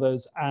than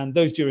others. And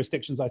those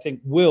jurisdictions, I think,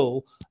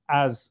 will,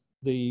 as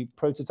the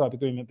prototype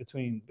agreement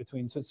between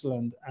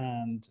Switzerland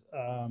and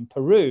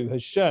Peru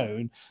has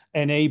shown,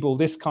 enable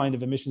this kind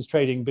of emissions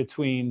trading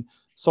between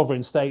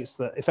sovereign states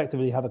that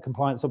effectively have a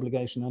compliance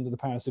obligation under the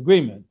Paris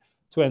Agreement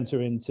to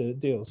enter into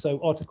deals.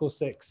 So Article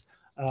 6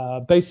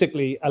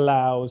 basically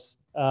allows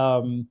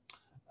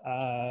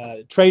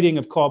trading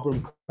of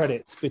carbon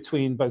credits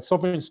between both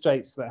sovereign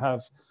states that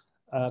have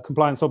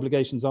compliance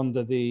obligations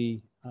under the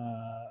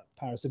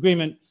Paris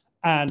Agreement,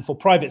 and for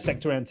private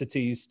sector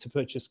entities to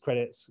purchase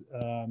credits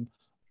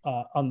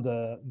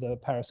under the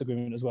Paris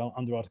Agreement as well,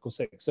 under Article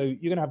 6. So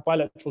you're going to have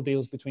bilateral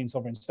deals between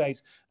sovereign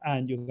states,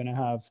 and you're going to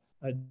have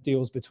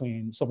deals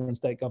between sovereign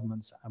state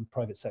governments and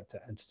private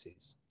sector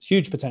entities.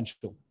 Huge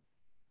potential.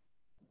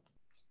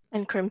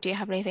 And Karim, do you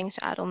have anything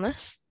to add on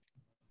this?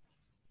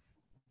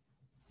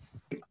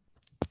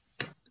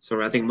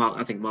 Sorry, I think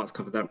Mark's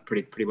covered that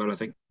pretty well, I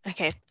think.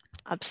 Okay.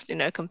 Absolutely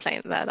no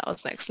complaint there. That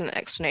was an excellent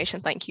explanation.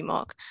 Thank you,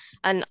 Mark.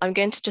 And I'm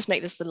going to just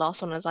make this the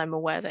last one, as I'm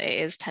aware that it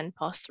is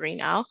 3:10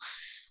 now.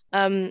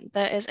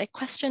 There is a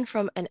question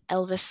from an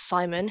Elvis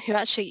Simon, who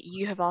actually,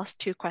 you have asked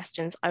 2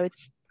 questions. I would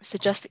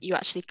suggest that you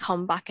actually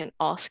come back and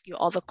ask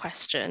your other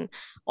question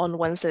on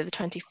Wednesday the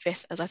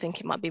 25th, as I think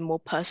it might be more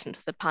pertinent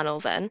to the panel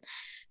then.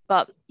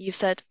 But you've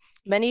said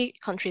many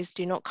countries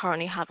do not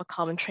currently have a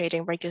carbon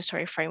trading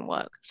regulatory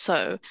framework.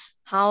 So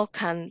how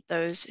can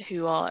those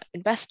who are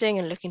investing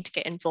and looking to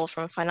get involved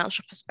from a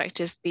financial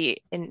perspective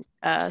be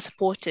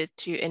supported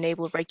to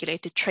enable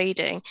regulated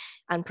trading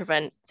and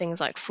prevent things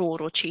like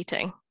fraud or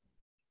cheating?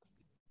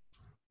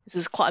 This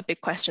is quite a big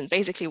question.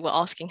 Basically, we're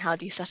asking, how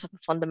do you set up a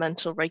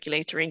fundamental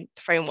regulatory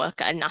framework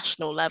at a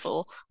national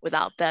level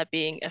without there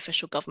being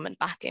official government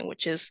backing,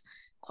 which is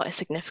quite a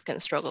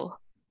significant struggle?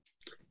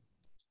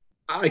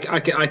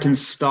 I can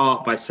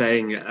start by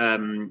saying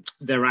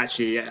there are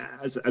actually,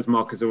 as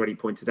Mark has already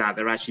pointed out,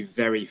 there are actually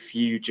very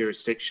few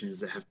jurisdictions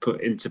that have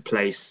put into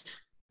place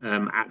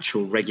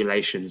actual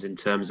regulations in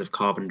terms of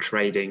carbon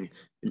trading,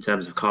 in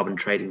terms of carbon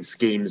trading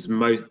schemes.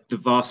 The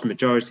vast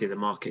majority of the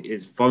market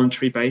is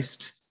voluntary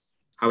based.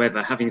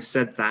 However, having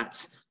said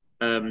that,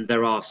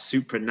 there are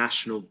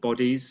supranational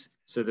bodies.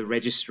 So the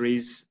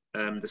registries,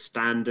 the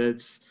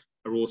standards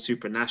are all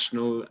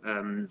supranational.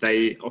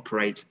 They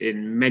operate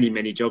in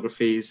many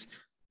geographies.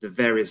 The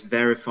various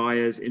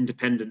verifiers,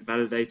 independent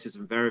validators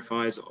and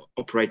verifiers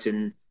operate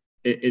in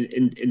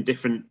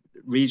different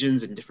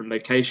regions, in different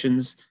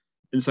locations.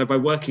 And so by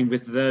working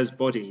with those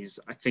bodies,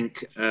 I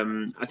think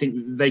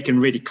they can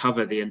really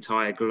cover the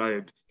entire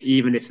globe,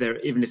 even if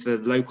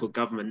the local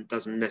government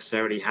doesn't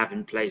necessarily have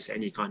in place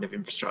any kind of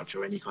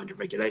infrastructure or any kind of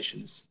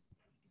regulations.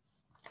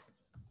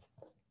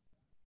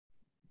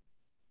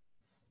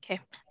 Okay,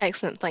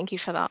 excellent. Thank you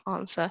for that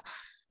answer.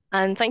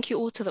 And thank you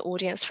all to the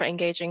audience for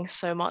engaging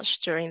so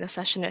much during the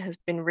session. It has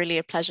been really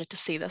a pleasure to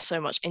see there's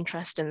so much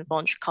interest in the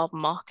voluntary carbon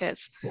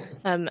markets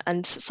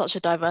and such a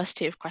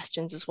diversity of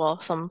questions as well,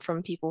 some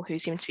from people who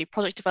seem to be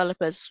project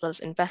developers, as well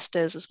as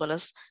investors, as well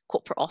as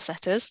corporate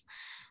offsetters.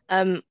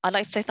 I'd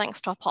like to say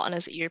thanks to our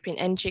partners at European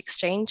Energy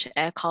Exchange,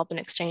 Air Carbon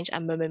Exchange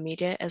and Momo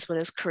Media, as well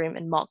as Karim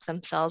and Mark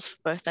themselves for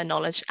both their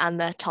knowledge and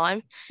their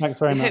time. Thanks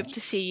very much. We hope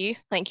to see you.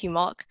 Thank you,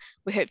 Mark.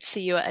 We hope to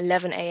see you at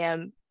 11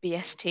 a.m.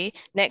 BST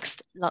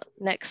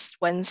next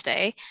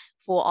Wednesday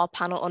for our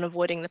panel on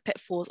avoiding the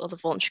pitfalls of the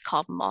voluntary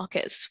carbon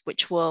markets,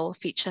 which will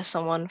feature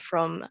someone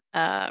from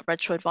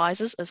Redshaw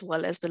Advisors as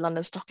well as the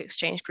London Stock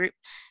Exchange Group.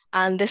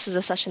 And this is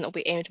a session that will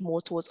be aimed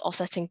more towards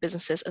offsetting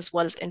businesses as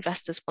well as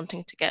investors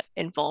wanting to get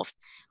involved.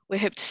 We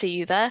hope to see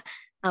you there,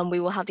 and we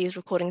will have these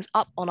recordings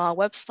up on our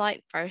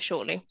website very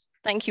shortly.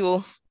 Thank you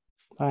all.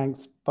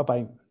 Thanks.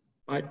 Bye-bye.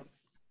 Bye.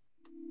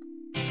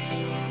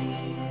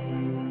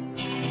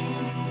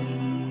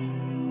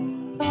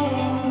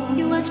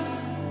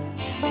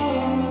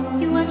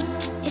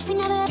 If we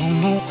never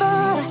don't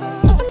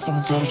know,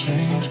 someone's gotta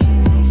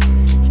change.